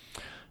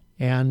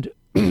 And,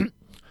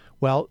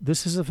 well,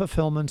 this is a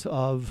fulfillment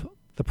of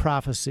the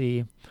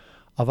prophecy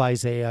of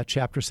Isaiah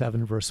chapter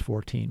 7, verse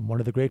 14, one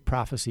of the great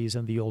prophecies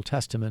in the Old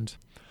Testament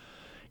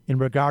in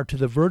regard to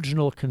the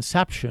virginal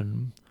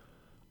conception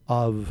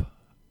of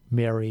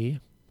Mary,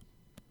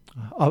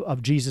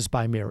 of Jesus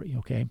by Mary,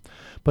 okay?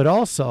 But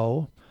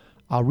also,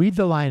 I'll read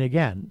the line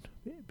again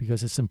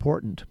because it's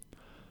important.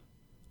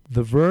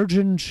 The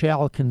virgin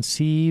shall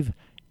conceive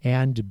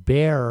and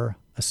bear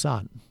a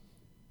son.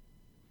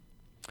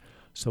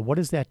 So what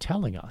is that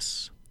telling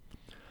us?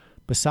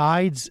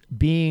 Besides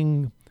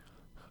being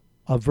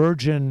a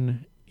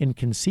virgin in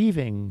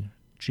conceiving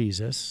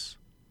Jesus,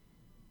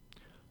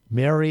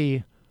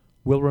 Mary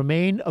will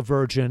remain a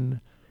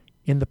virgin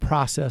in the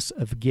process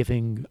of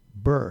giving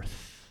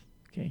birth.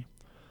 Okay,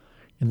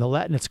 in the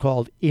Latin, it's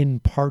called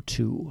in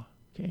partu.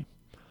 Okay,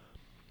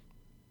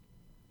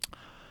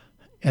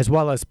 as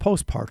well as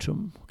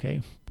postpartum.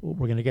 Okay,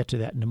 we're going to get to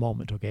that in a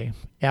moment. Okay,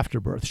 after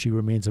birth, she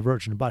remains a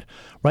virgin. But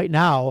right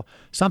now,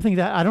 something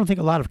that I don't think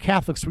a lot of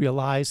Catholics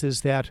realize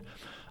is that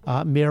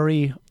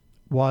Mary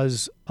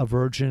was a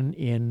virgin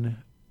in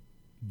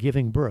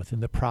giving birth, in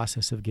the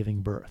process of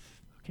giving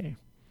birth. Okay,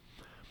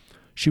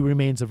 she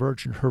remains a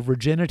virgin. Her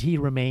virginity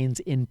remains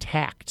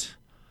intact.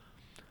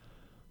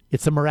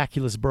 It's a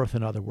miraculous birth,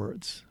 in other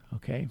words.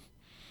 Okay,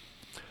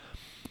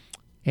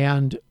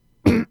 and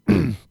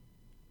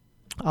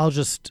I'll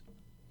just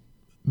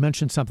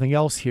mention something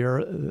else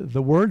here.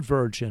 The word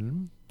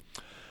virgin,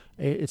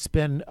 it's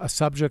been a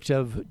subject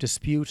of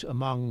dispute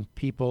among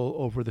people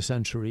over the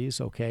centuries,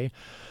 okay?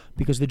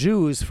 Because the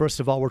Jews, first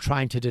of all, were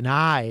trying to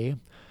deny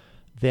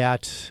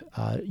that,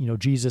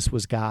 Jesus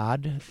was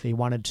God. They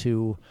wanted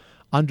to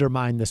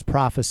undermine this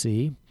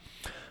prophecy.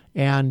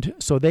 And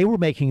so they were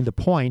making the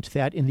point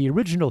that in the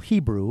original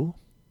Hebrew,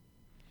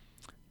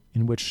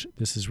 in which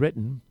this is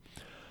written,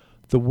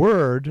 the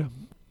word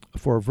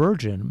for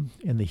virgin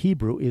in the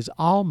Hebrew is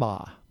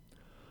alma,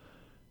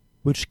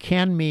 which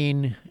can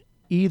mean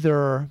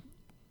either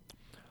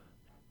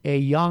a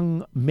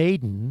young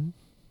maiden,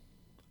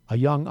 a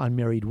young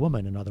unmarried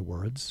woman, in other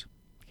words,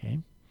 okay,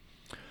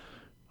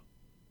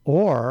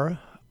 or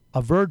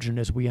a virgin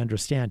as we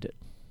understand it.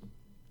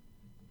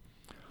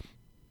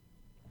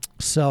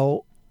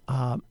 So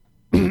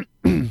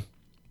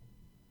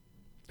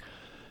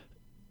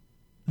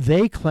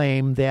they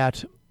claim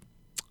that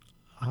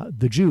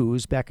the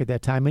Jews back at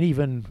that time, and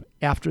even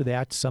after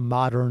that, some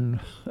modern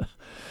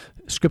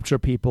scripture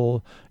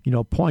people,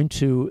 point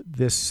to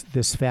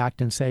this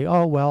fact and say,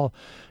 oh, well,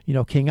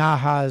 King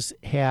Ahaz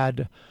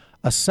had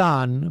a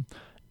son,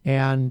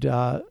 and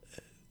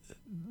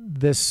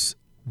this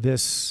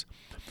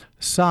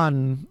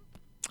son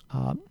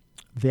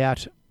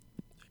that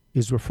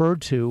is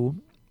referred to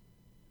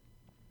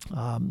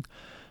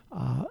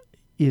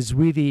is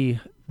really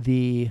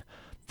the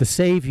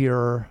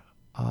savior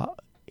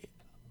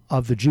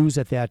of the Jews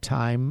at that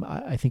time.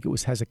 I think it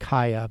was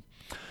Hezekiah.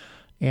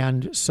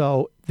 And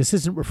so this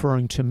isn't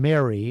referring to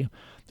Mary.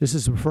 This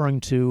is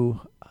referring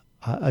to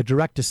a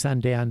direct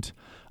descendant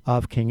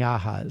of King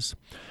Ahaz.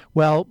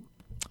 Well,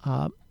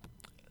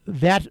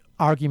 that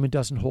argument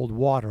doesn't hold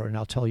water, and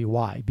I'll tell you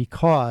why.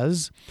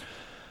 Because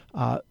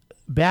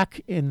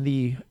back in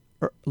the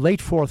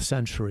late 4th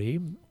century,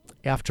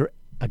 after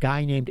a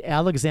guy named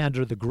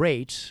Alexander the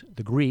Great,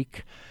 the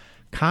Greek,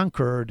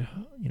 conquered,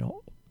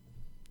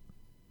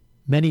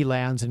 many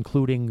lands,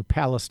 including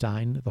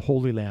Palestine, the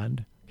Holy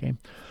Land, okay,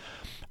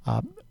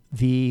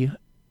 the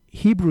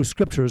Hebrew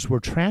scriptures were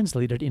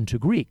translated into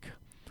Greek.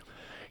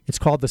 It's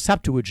called the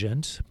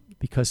Septuagint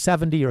because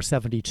 70 or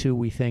 72,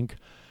 we think,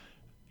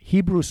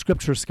 Hebrew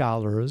scripture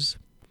scholars,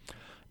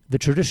 the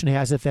tradition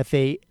has it that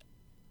they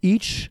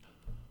each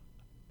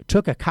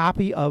took a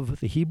copy of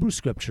the Hebrew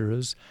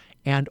scriptures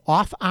and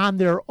off on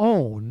their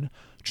own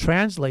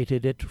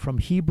translated it from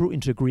Hebrew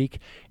into Greek,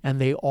 and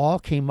they all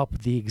came up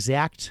with the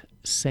exact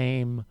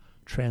same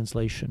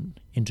translation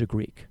into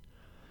Greek,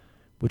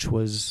 which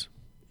was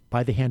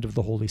by the hand of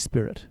the Holy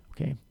Spirit.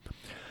 Okay.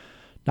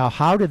 Now,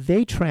 how did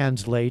they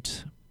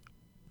translate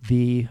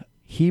the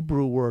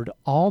Hebrew word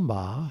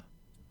Alma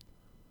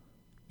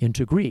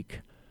into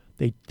Greek?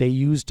 They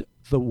used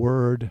the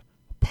word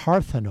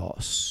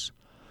Parthenos.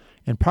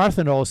 And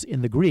Parthenos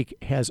in the Greek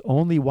has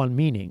only one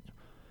meaning.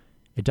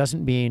 It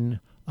doesn't mean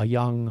a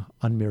young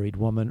unmarried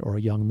woman or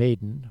a young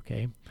maiden,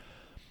 okay?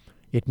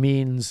 It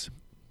means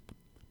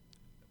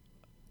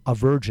a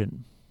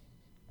virgin.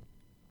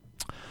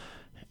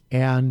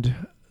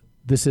 And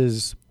this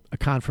is a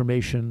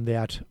confirmation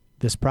that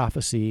this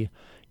prophecy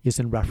is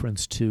in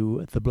reference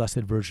to the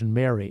Blessed Virgin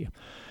Mary.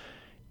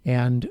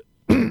 And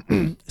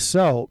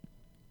so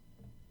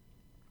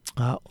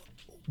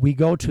we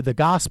go to the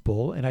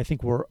gospel, and I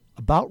think we're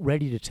about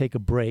ready to take a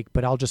break,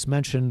 but I'll just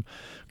mention,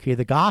 okay,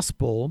 the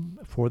gospel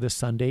for this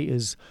Sunday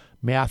is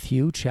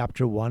Matthew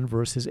chapter 1,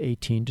 verses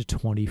 18 to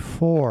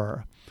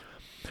 24.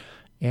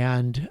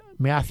 And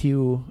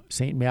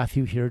St.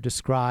 Matthew here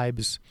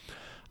describes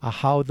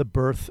how the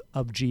birth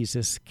of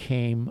Jesus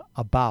came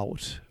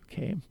about.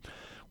 Okay,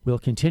 we'll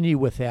continue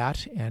with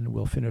that, and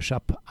we'll finish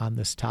up on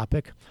this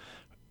topic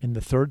in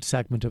the third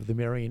segment of the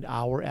Marian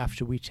Hour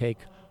after we take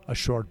a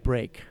short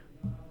break.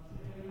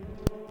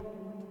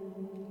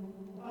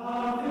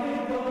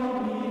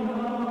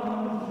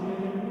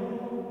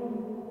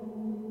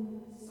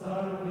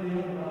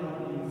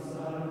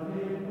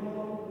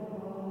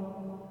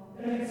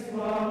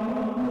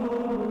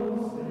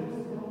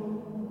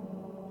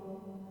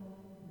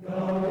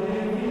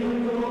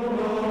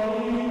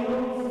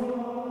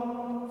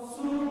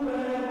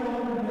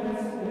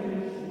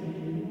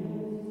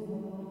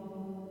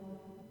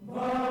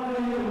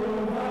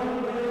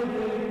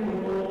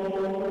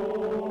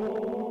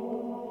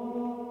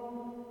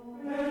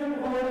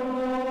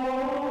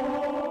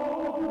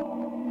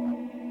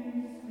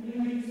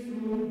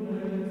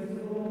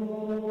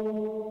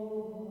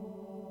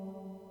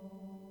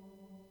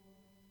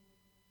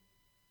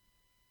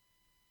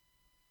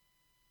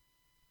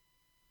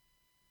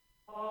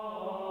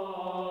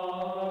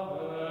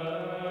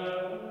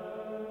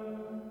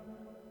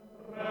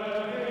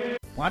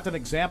 Want an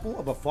example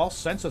of a false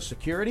sense of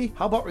security?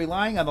 How about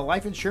relying on the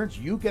life insurance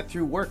you get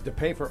through work to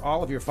pay for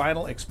all of your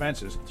final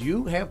expenses? Do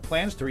you have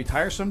plans to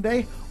retire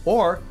someday?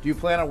 Or do you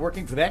plan on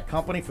working for that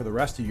company for the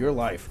rest of your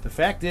life? The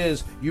fact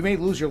is, you may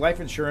lose your life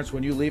insurance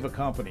when you leave a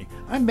company.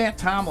 I'm Matt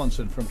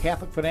Tomlinson from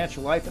Catholic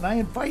Financial Life, and I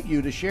invite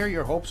you to share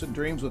your hopes and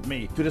dreams with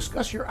me. To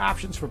discuss your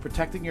options for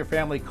protecting your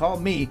family, call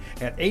me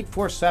at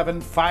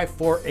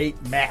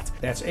 847-548-MATT.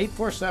 That's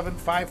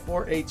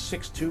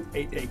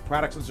 847-548-6288.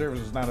 Products and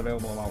services not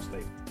available in all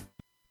states.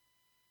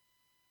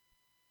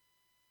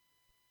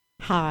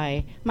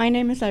 Hi, my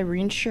name is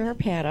Irene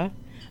Sharapata.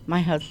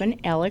 My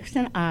husband Alex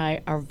and I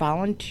are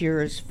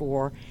volunteers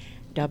for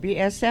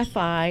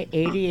WSFI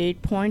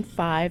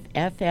 88.5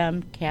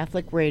 FM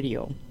Catholic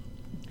Radio.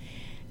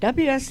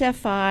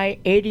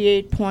 WSFI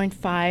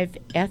 88.5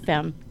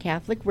 FM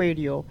Catholic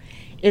Radio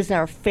is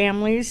our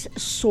family's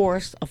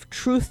source of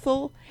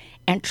truthful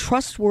and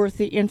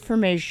trustworthy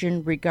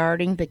information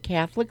regarding the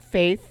Catholic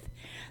faith,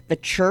 the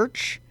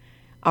Church,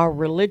 our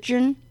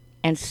religion,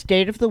 and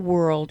state of the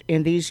world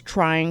in these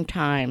trying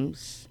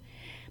times.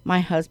 My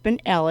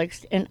husband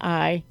Alex and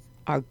I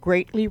are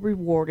greatly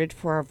rewarded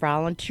for our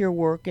volunteer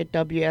work at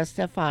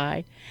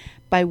WSFI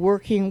by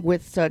working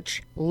with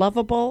such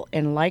lovable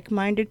and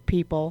like-minded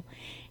people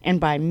and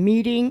by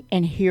meeting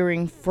and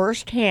hearing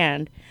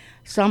firsthand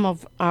some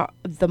of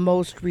the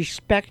most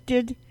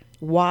respected,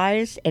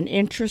 wise, and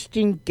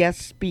interesting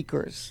guest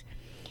speakers.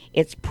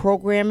 Its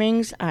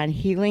programmings on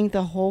healing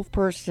the whole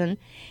person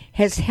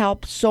has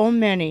helped so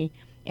many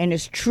and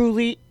is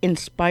truly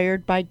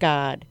inspired by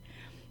God.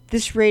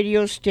 This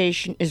radio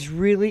station is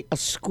really a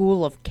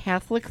school of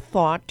Catholic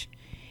thought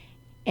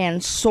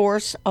and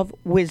source of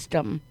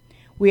wisdom.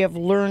 We have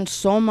learned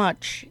so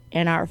much,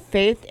 and our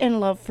faith and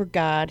love for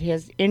God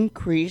has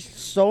increased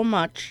so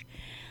much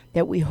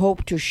that we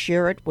hope to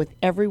share it with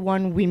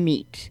everyone we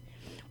meet.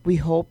 We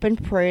hope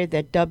and pray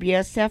that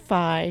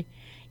WSFI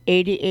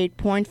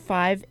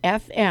 88.5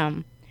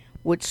 FM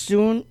would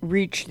soon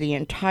reach the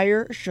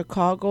entire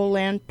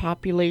Chicagoland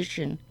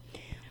population.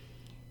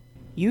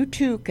 You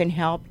too can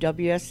help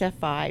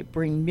WSFI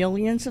bring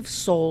millions of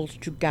souls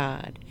to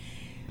God.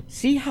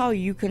 See how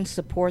you can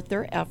support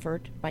their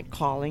effort by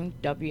calling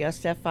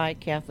WSFI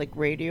Catholic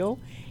Radio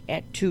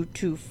at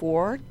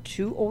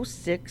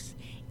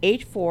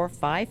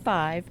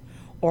 224-206-8455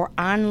 or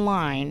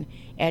online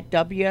at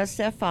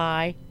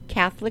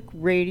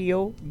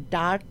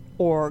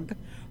WSFICatholicRadio.org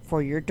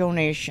for your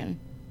donation.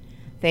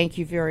 Thank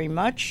you very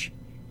much,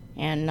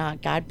 and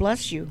God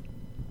bless you.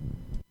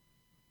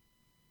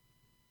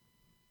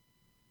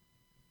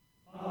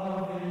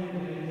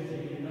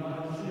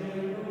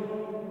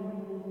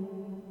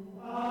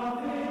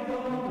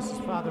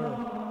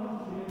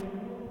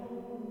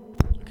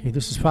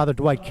 This is Father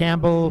Dwight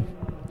Campbell,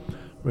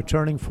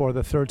 returning for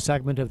the third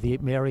segment of the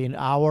Marian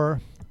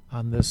Hour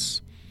on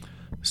this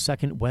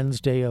second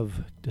Wednesday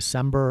of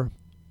December,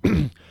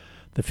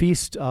 the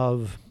feast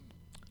of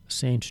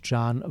St.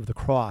 John of the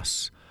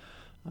Cross,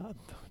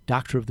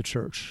 Doctor of the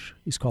Church.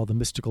 He's called the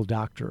Mystical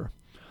Doctor.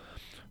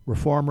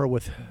 Reformer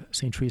with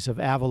St. Teresa of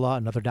Avila,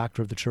 another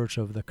doctor of the Church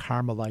of the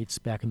Carmelites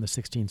back in the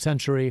 16th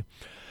century.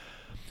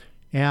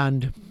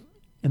 And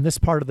in this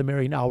part of the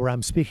Marian Hour,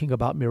 I'm speaking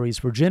about Mary's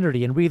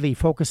virginity and really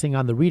focusing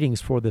on the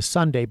readings for this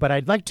Sunday. But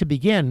I'd like to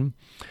begin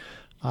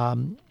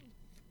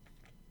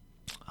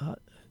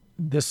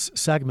this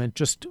segment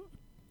just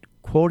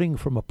quoting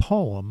from a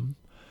poem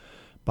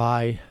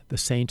by the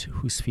saint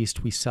whose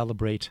feast we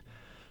celebrate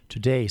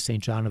today,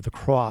 St. John of the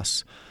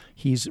Cross.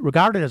 He's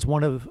regarded as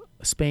one of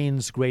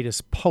Spain's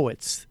greatest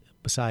poets,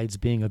 besides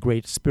being a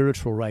great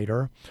spiritual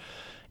writer.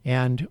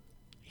 And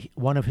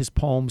one of his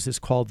poems is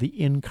called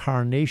The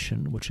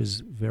Incarnation, which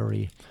is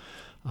very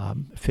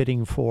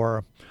fitting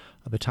for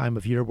the time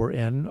of year we're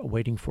in,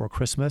 waiting for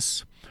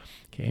Christmas.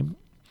 Okay,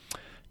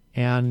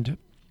 and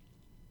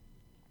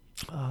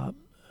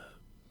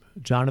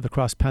John of the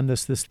Cross penned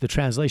this. The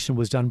translation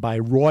was done by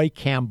Roy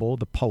Campbell,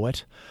 the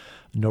poet,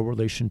 no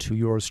relation to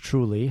yours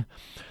truly.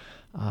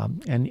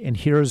 And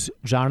here's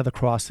John of the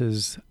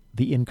Cross's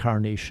The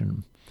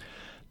Incarnation.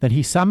 Then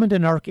he summoned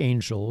an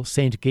archangel,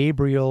 Saint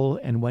Gabriel,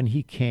 and when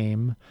he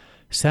came,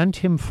 sent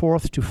him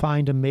forth to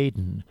find a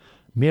maiden.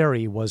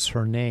 Mary was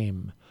her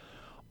name.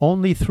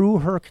 Only through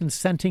her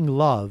consenting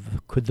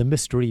love could the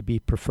mystery be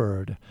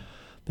preferred,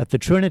 that the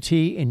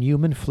Trinity in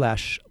human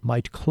flesh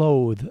might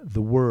clothe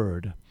the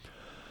Word.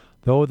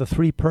 Though the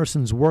three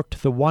persons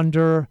worked the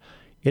wonder,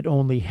 it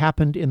only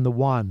happened in the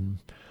one.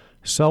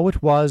 So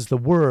it was the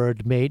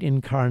Word made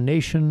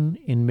incarnation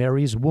in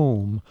Mary's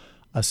womb,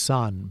 a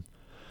son.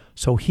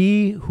 So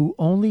he who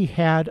only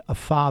had a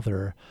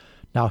father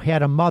now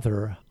had a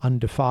mother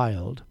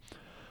undefiled,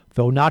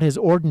 though not his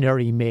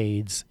ordinary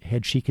maids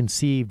had she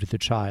conceived the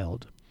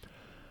child.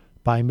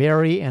 By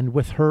Mary and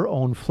with her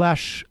own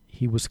flesh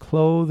he was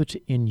clothed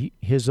in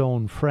his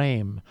own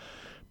frame.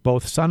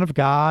 Both Son of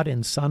God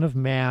and Son of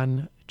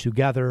Man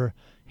together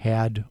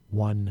had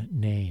one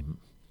name.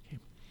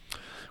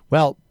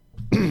 Well,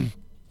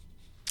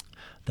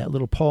 that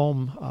little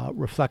poem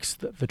reflects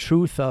the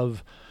truth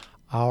of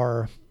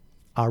our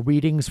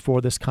readings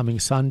for this coming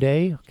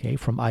Sunday, okay,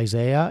 from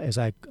Isaiah, as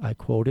I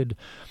quoted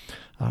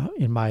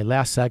in my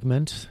last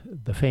segment,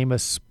 the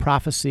famous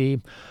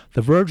prophecy,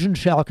 the virgin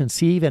shall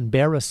conceive and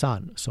bear a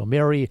son. So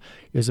Mary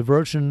is a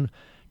virgin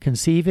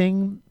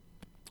conceiving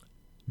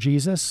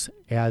Jesus,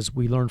 as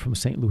we learn from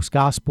St. Luke's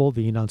Gospel,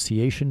 the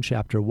Annunciation,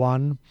 chapter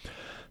 1,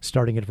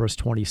 starting at verse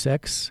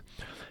 26.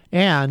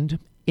 And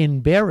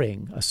in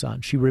bearing a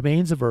son, she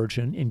remains a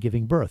virgin in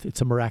giving birth.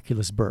 It's a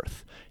miraculous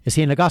birth. As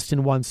St.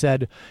 Augustine once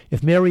said,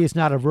 if Mary is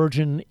not a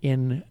virgin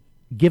in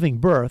giving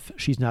birth,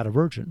 she's not a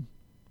virgin.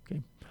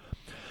 Okay?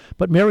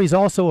 But Mary's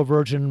also a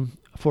virgin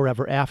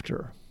forever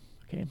after.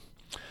 Okay?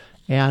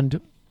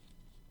 And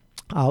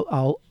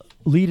I'll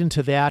lead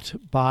into that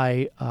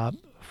by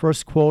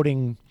first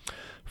quoting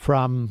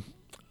from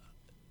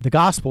the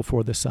Gospel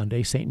for this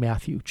Sunday, St.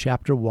 Matthew,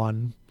 chapter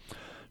 1,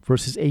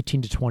 verses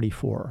 18 to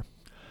 24.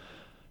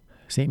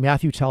 St.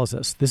 Matthew tells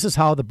us, this is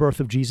how the birth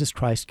of Jesus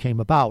Christ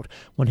came about.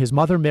 When his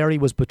mother Mary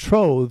was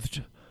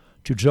betrothed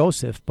to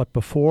Joseph, but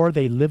before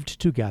they lived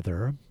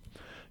together,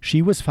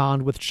 she was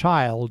found with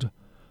child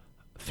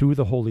through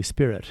the Holy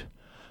Spirit.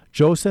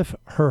 Joseph,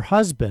 her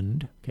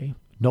husband, okay,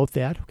 note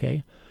that,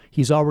 okay,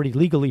 he's already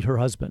legally her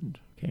husband,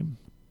 okay.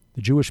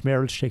 The Jewish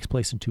marriage takes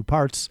place in two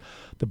parts.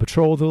 The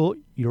betrothal,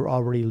 you're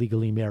already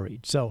legally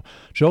married. So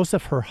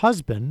Joseph, her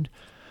husband,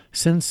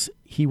 since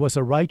he was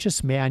a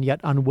righteous man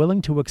yet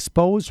unwilling to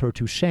expose her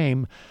to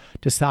shame,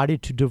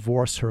 decided to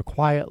divorce her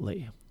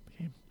quietly,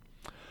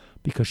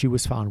 because she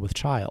was found with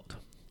child.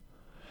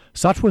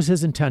 Such was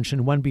his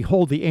intention when,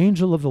 behold, the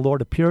angel of the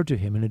Lord appeared to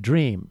him in a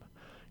dream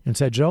and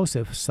said,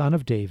 Joseph, son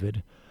of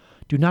David,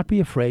 do not be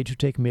afraid to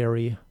take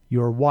Mary,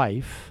 your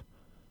wife,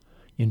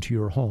 into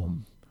your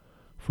home,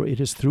 for it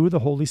is through the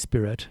Holy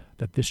Spirit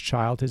that this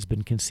child has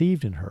been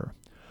conceived in her.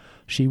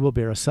 She will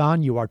bear a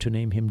son. You are to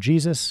name him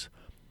Jesus,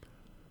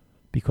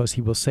 because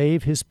he will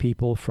save his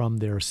people from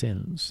their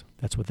sins.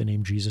 That's what the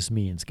name Jesus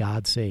means.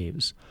 God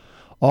saves.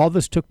 All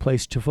this took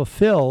place to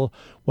fulfill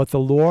what the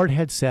Lord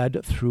had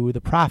said through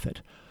the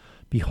prophet.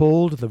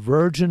 Behold, the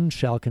virgin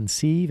shall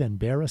conceive and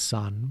bear a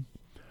son,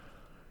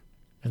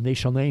 and they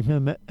shall name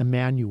him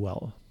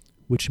Emmanuel,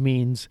 which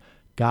means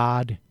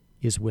God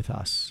is with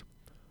us.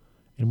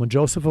 And when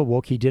Joseph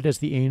awoke, he did as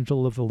the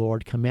angel of the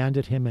Lord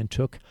commanded him and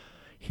took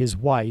his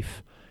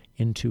wife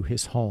into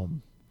his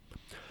home.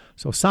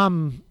 So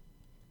some,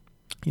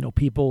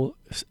 people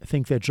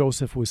think that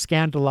Joseph was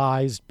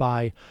scandalized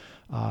by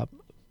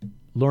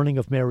learning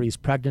of Mary's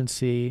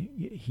pregnancy.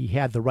 He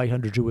had the right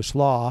under Jewish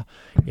law.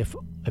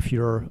 If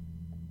your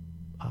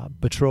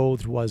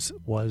betrothed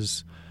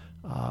was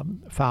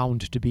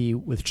found to be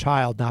with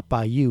child, not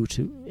by you,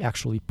 to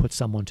actually put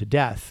someone to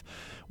death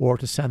or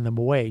to send them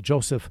away.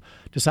 Joseph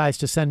decides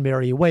to send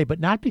Mary away, but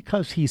not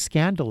because he's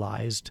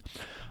scandalized.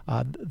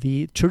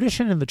 The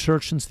tradition in the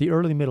church since the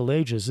early Middle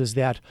Ages is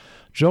that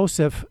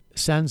Joseph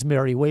sends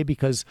Mary away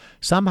because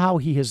somehow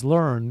he has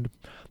learned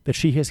that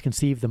she has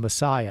conceived the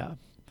Messiah.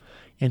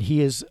 And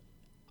he is,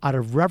 out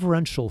of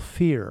reverential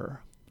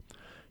fear,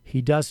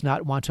 he does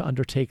not want to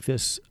undertake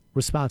this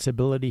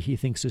responsibility he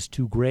thinks is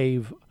too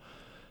grave,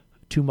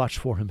 too much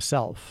for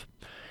himself.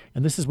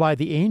 And this is why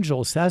the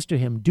angel says to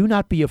him, do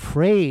not be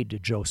afraid,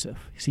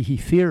 Joseph. See, he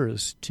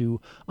fears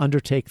to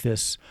undertake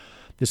this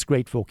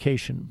great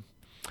vocation.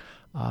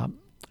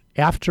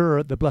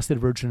 After the Blessed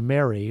Virgin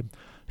Mary,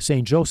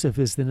 St. Joseph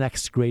is the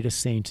next greatest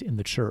saint in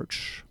the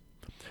church.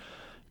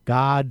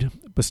 God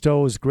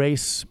bestows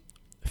grace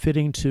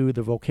fitting to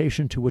the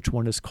vocation to which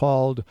one is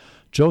called.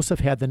 Joseph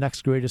had the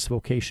next greatest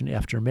vocation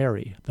after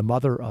Mary, the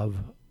mother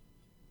of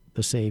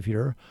the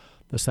Savior,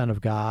 the Son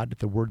of God,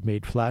 the Word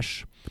made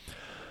flesh.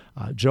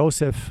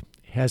 Joseph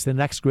has the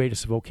next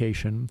greatest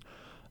vocation,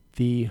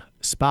 the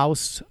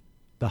spouse,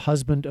 the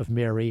husband of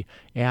Mary,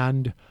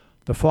 and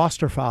the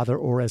foster father,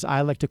 or as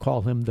I like to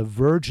call him, the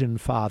virgin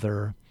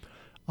father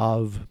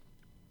of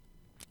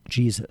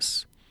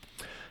Jesus.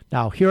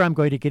 Now, here I'm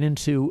going to get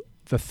into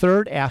the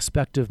third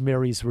aspect of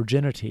Mary's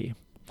virginity.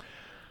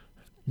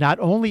 Not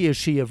only is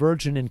she a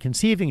virgin in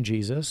conceiving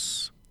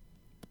Jesus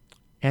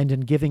and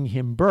in giving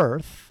him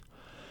birth,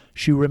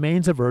 she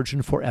remains a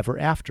virgin forever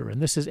after.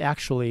 And this is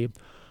actually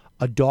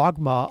a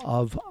dogma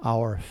of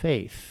our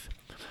faith.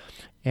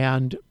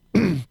 And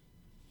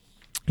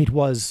it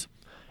was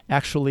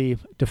actually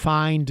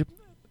defined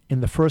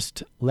in the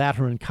First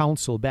Lateran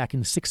Council back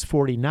in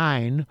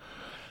 649.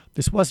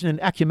 This wasn't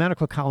an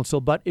ecumenical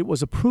council, but it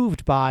was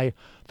approved by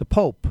the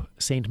Pope,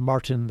 St.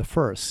 Martin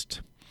I.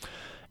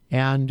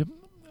 And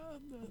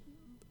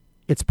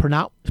its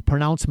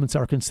pronouncements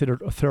are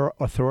considered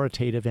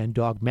authoritative and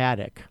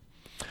dogmatic.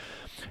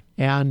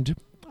 And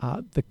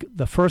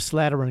the First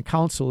Lateran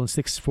Council in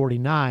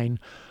 649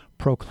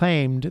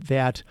 proclaimed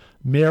that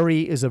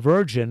Mary is a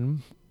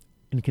virgin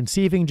in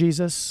conceiving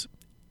Jesus,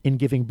 in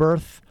giving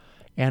birth,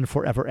 and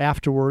forever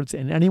afterwards.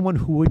 And anyone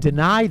who would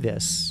deny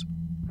this,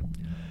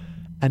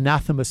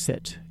 anathema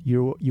sit.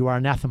 You are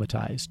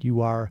anathematized.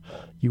 You are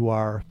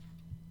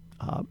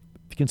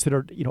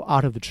considered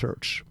out of the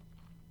church.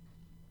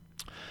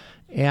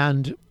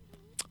 And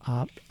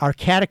our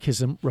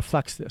catechism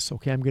reflects this.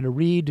 Okay, I'm going to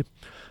read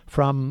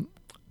from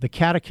the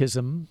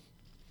catechism,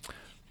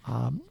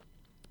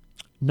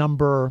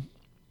 number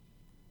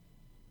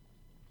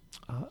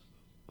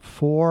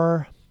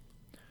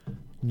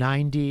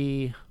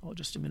 490. Oh,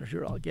 just a minute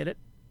here. I'll get it.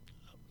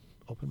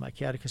 Open my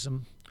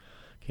catechism.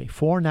 Okay,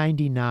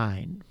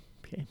 499.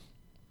 Okay.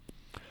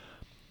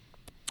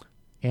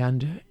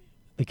 And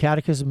the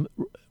catechism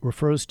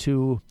refers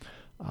to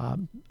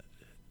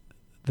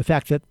the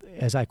fact that,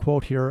 as I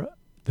quote here,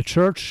 the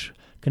church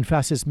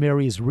confesses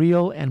Mary's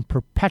real and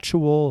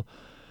perpetual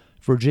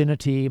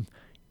virginity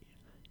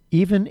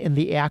even in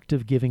the act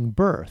of giving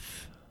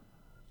birth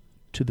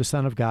to the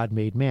Son of God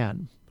made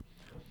man.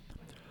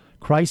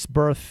 Christ's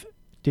birth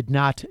did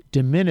not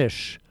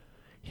diminish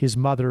his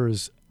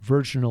mother's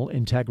virginal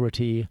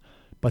integrity,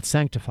 but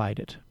sanctified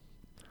it.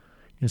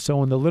 And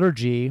so in the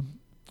liturgy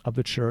of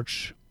the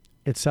church,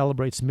 it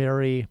celebrates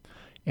Mary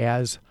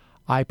as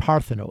I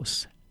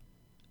Parthenos,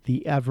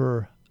 the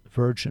ever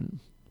virgin.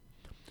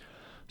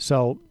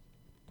 So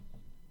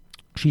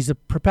she's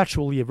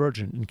perpetually a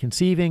virgin. In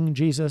conceiving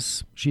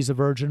Jesus, she's a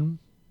virgin.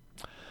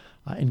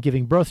 In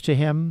giving birth to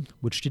him,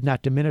 which did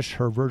not diminish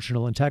her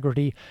virginal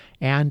integrity,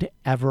 and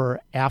ever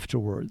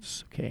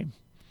afterwards. Okay.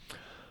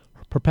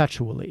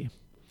 perpetually.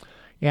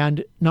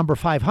 And number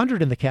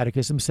 500 in the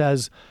Catechism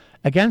says,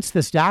 against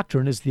this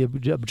doctrine is the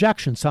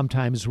objection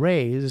sometimes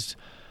raised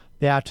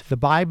that the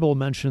Bible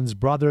mentions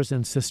brothers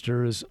and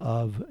sisters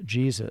of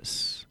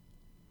Jesus.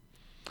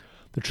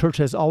 The Church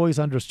has always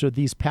understood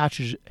these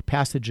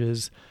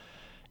passages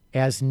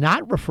as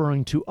not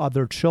referring to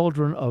other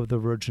children of the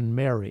Virgin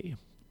Mary.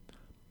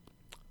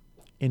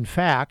 In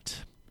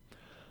fact,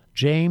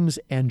 James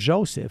and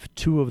Joseph,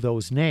 two of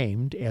those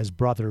named as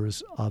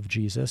brothers of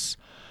Jesus,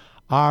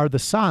 are the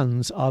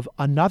sons of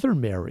another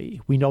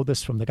Mary. We know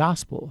this from the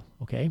Gospel,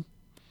 okay?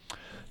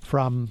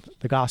 From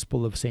the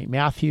Gospel of St.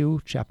 Matthew,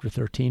 chapter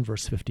 13,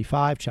 verse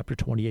 55, chapter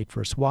 28,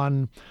 verse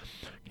 1,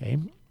 okay?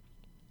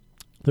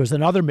 There's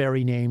another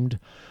Mary named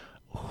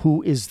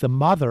who is the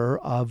mother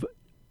of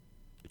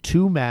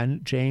two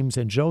men, James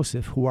and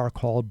Joseph, who are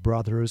called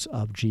brothers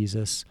of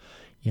Jesus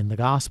in the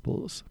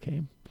Gospels,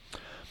 okay?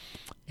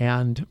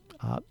 And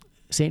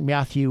St.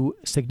 Matthew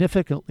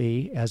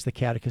significantly, as the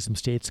Catechism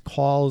states,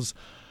 calls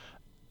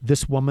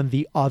this woman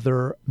the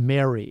other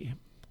Mary.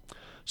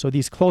 So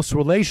these close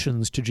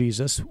relations to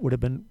Jesus would have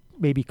been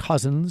maybe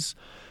cousins,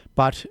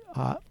 but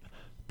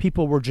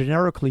people were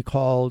generically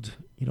called,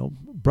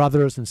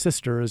 brothers and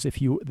sisters if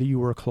you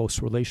were a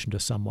close relation to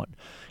someone.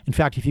 In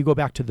fact, if you go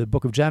back to the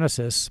book of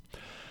Genesis,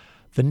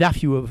 the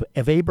nephew of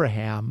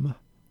Abraham,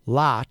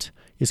 Lot,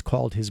 is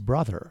called his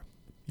brother.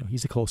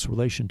 He's a close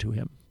relation to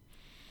him.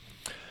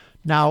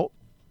 Now,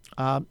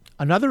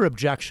 another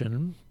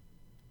objection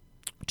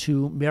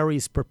to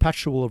Mary's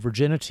perpetual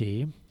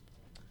virginity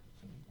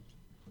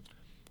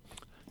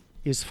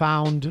is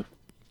found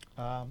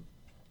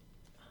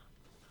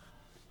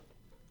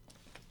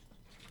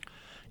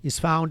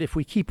if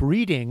we keep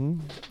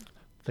reading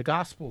the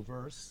gospel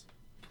verse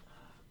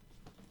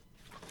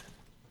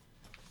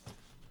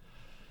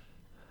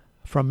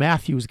from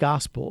Matthew's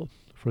gospel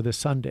for this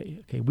Sunday.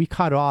 Okay, we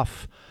cut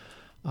off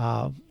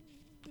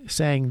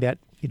saying that,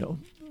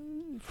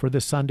 for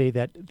this Sunday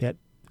that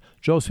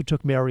Joseph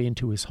took Mary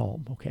into his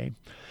home, okay?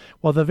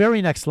 Well, the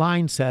very next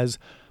line says,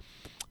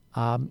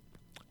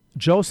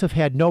 Joseph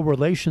had no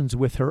relations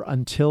with her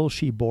until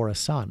she bore a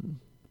son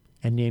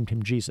and named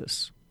him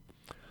Jesus.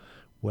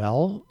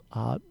 Well,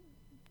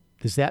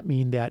 does that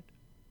mean that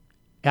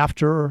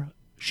after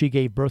she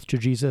gave birth to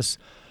Jesus,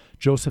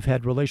 Joseph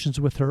had relations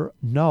with her?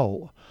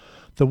 No.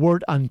 The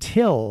word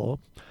until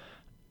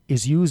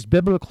is used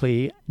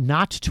biblically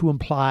not to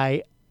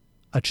imply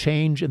a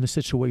change in the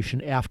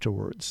situation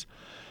afterwards.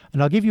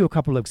 And I'll give you a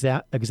couple of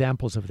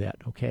examples of that,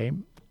 okay?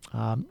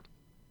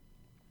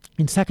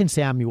 In 2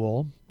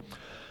 Samuel,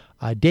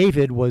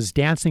 David was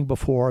dancing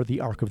before the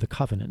Ark of the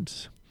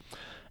Covenant,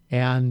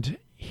 and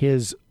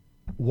his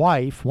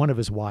wife, one of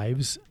his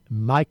wives,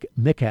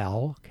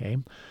 Michal, okay,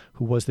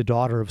 who was the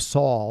daughter of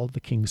Saul, the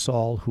King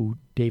Saul, who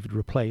David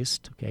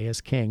replaced, okay, as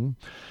king,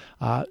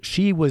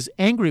 she was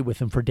angry with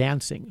him for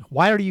dancing.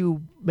 Why are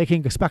you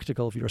making a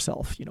spectacle of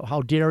yourself?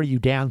 How dare you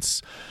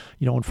dance,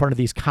 in front of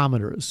these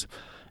commoners?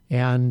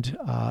 And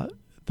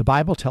the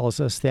Bible tells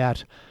us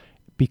that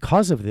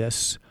because of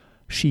this,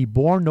 she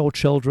bore no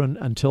children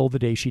until the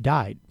day she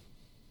died.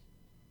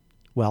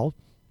 Well,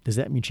 does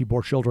that mean she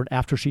bore children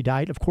after she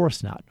died? Of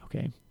course not,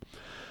 okay?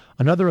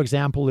 Another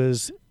example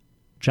is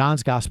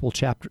John's Gospel,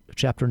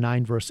 chapter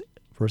 9, verse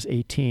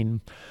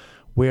 18,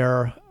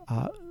 where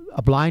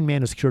a blind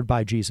man is cured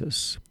by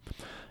Jesus.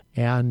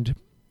 And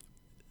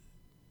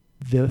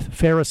the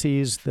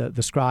Pharisees,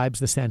 the scribes,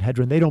 the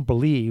Sanhedrin, they don't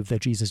believe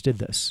that Jesus did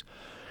this.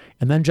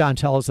 And then John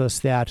tells us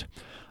that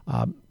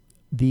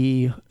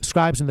the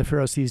scribes and the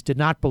Pharisees did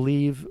not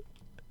believe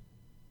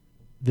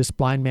this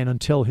blind man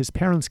until his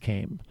parents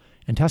came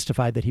and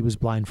testified that he was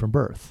blind from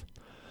birth.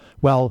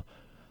 Well,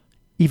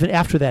 even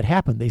after that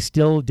happened, they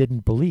still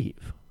didn't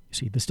believe. You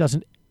see, this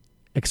doesn't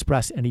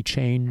express any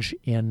change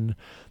in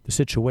the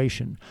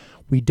situation.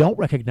 We don't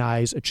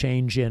recognize a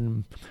change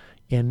in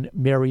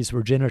Mary's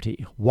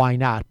virginity. Why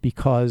not?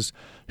 Because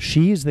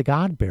she is the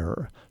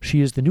God-bearer.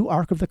 She is the new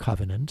Ark of the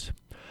Covenant.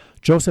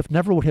 Joseph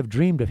never would have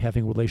dreamed of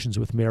having relations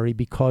with Mary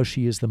because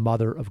she is the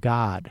mother of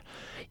God.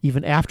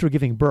 Even after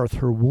giving birth,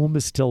 her womb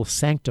is still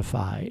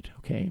sanctified,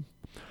 okay?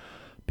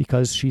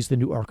 Because she's the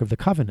new Ark of the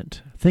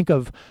Covenant. Think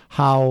of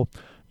how,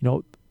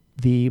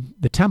 the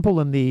temple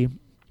in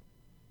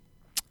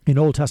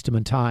Old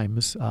Testament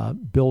times,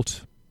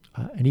 built,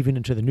 and even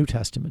into the New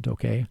Testament,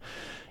 okay,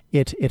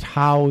 it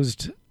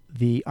housed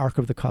the Ark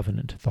of the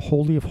Covenant. The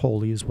Holy of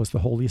Holies was the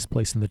holiest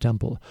place in the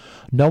temple.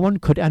 No one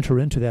could enter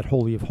into that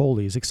Holy of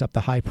Holies except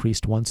the high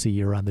priest once a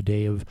year on the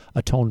Day of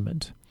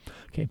Atonement.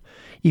 Okay.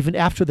 Even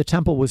after the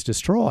temple was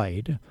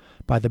destroyed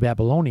by the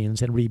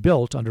Babylonians and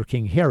rebuilt under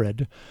King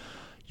Herod,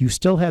 you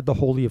still had the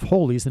Holy of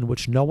Holies in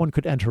which no one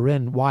could enter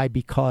in. Why?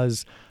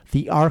 Because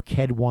the Ark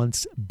had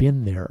once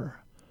been there,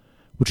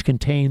 which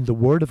contained the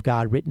Word of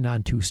God written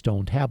on 2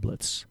 stone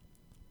tablets.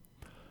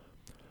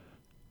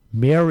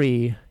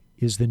 Mary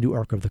is the new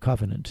Ark of the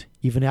Covenant.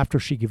 Even after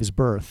she gives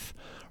birth,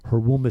 her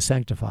womb is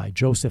sanctified.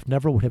 Joseph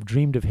never would have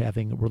dreamed of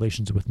having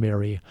relations with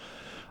Mary,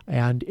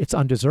 and it's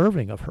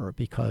undeserving of her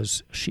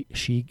because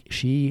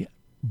she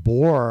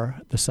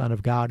bore the Son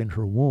of God in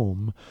her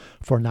womb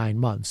for 9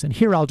 months. And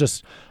here I'll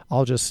just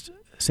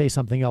say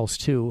something else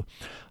too.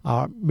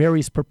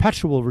 Mary's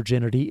perpetual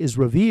virginity is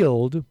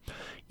revealed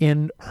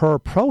in her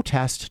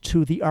protest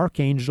to the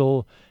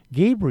archangel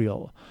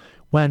Gabriel.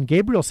 When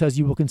Gabriel says,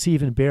 "You will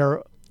conceive and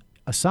bear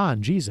a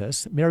son,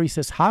 Jesus," Mary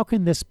says, "How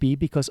can this be?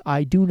 Because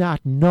I do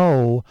not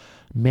know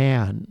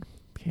man."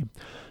 Okay.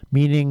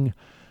 Meaning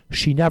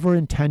she never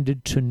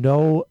intended to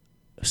know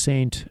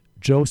Saint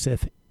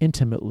Joseph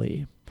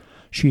intimately.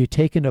 She had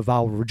taken a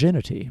vow of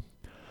virginity.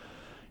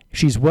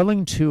 She's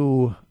willing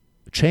to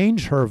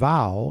change her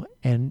vow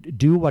and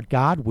do what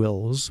God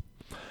wills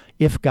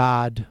if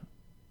God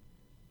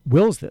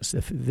wills this,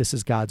 if this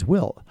is God's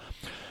will.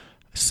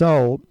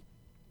 So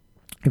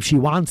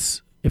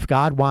if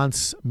God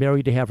wants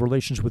Mary to have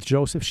relations with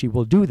Joseph, she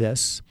will do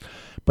this.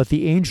 But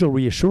the angel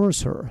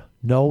reassures her,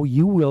 "No,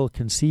 you will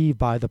conceive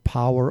by the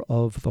power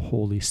of the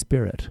Holy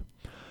Spirit."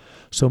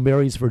 So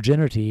Mary's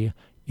virginity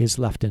is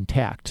left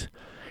intact.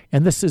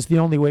 And this is the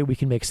only way we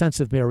can make sense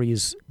of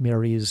Mary's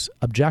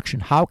objection.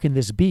 How can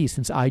this be,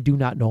 since I do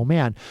not know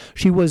man?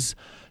 She was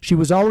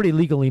already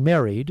legally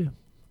married.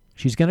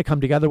 She's going to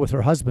come together with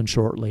her husband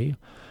shortly.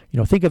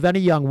 Think of any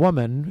young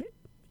woman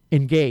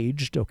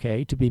engaged,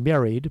 to be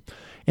married,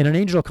 and an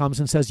angel comes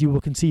and says, "You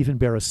will conceive and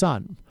bear a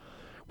son."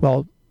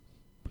 Well,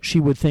 she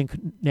would think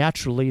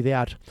naturally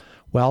that,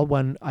 well,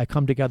 when I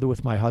come together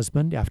with my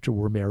husband after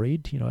we're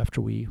married,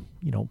 after we,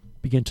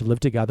 begin to live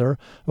together,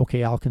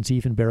 I'll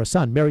conceive and bear a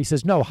son. Mary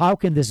says, "No, how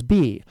can this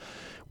be?"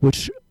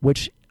 Which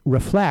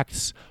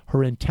reflects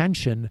her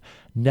intention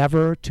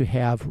never to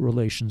have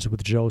relations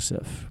with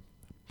Joseph.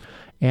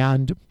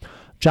 And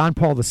John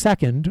Paul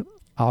II,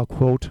 I'll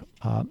quote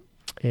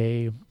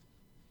a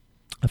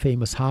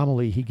famous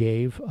homily he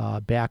gave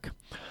back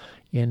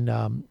in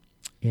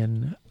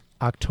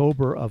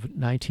October of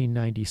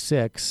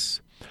 1996.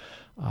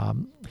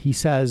 He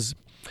says,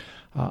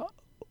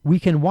 "We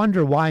can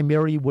wonder why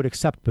Mary would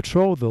accept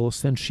betrothal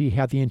since she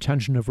had the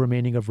intention of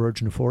remaining a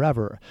virgin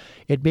forever.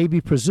 It may be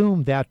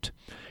presumed that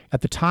at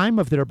the time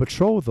of their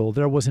betrothal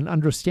there was an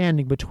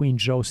understanding between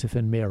Joseph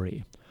and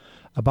Mary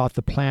about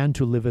the plan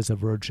to live as a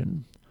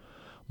virgin.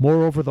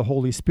 Moreover, the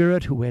Holy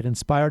Spirit, who had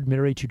inspired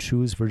Mary to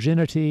choose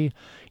virginity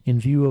in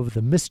view of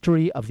the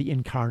mystery of the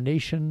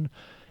incarnation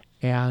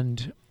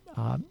and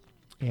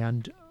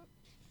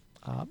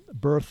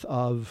birth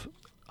of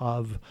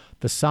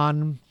the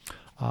Son,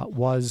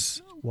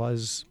 was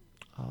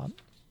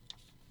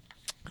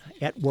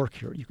at work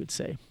here, you could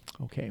say.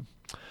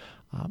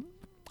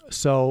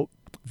 So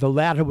the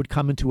latter would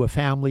come into a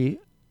family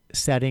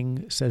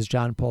setting, says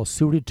John Paul,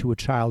 suited to a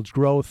child's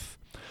growth,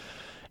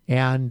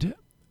 and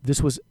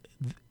this was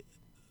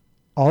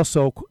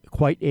also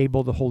quite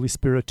able, the Holy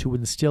Spirit, to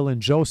instill in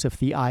Joseph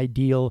the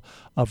ideal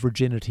of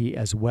virginity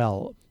as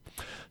well.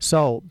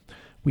 So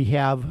we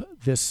have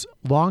this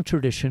long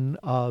tradition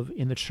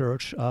in the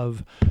church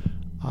of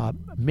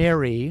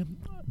Mary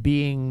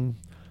being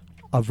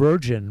a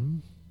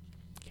virgin,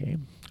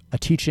 a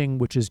teaching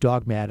which is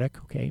dogmatic,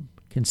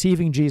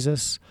 conceiving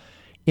Jesus,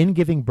 in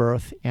giving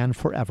birth, and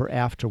forever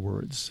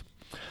afterwards.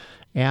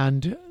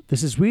 And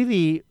this is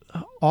really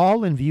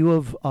all in view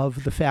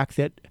of the fact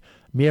that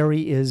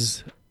Mary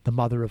is the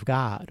mother of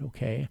God,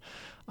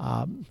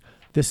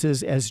 This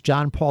is, as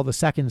John Paul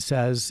II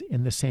says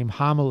in the same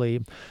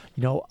homily,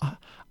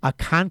 a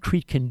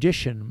concrete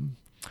condition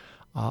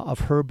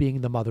of her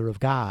being the mother of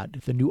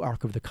God, the new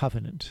Ark of the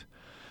Covenant,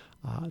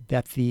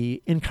 that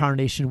the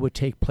incarnation would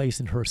take place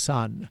in her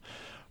Son.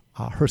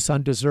 Her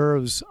Son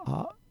deserves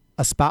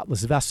a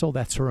spotless vessel,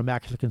 that's her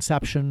Immaculate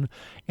Conception,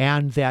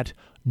 and that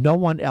no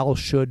one else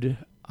should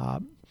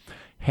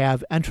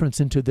have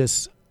entrance into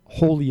this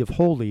Holy of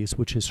Holies,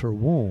 which is her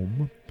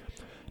womb,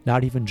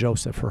 not even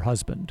Joseph, her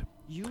husband.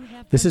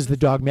 This is the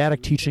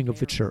dogmatic teaching of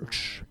the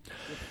Church.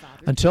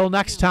 Until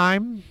next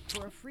time,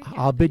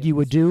 I'll bid you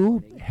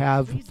adieu.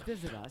 Have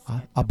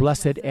a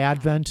blessed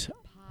Advent.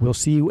 We'll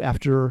see you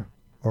after,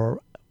 or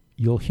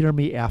you'll hear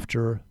me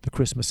after the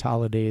Christmas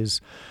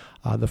holidays,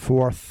 the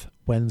 4th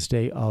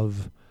Wednesday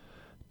of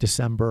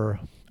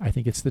December. I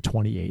think it's the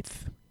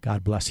 28th.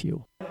 God bless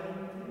you.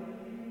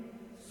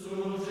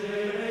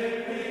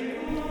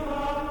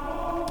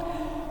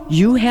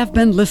 You have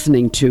been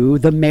listening to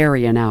The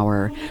Marian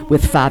Hour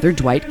with Father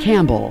Dwight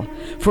Campbell.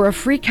 For a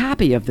free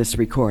copy of this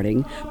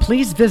recording,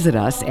 please visit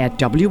us at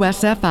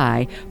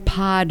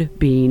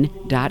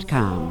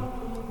WSFIPodbean.com.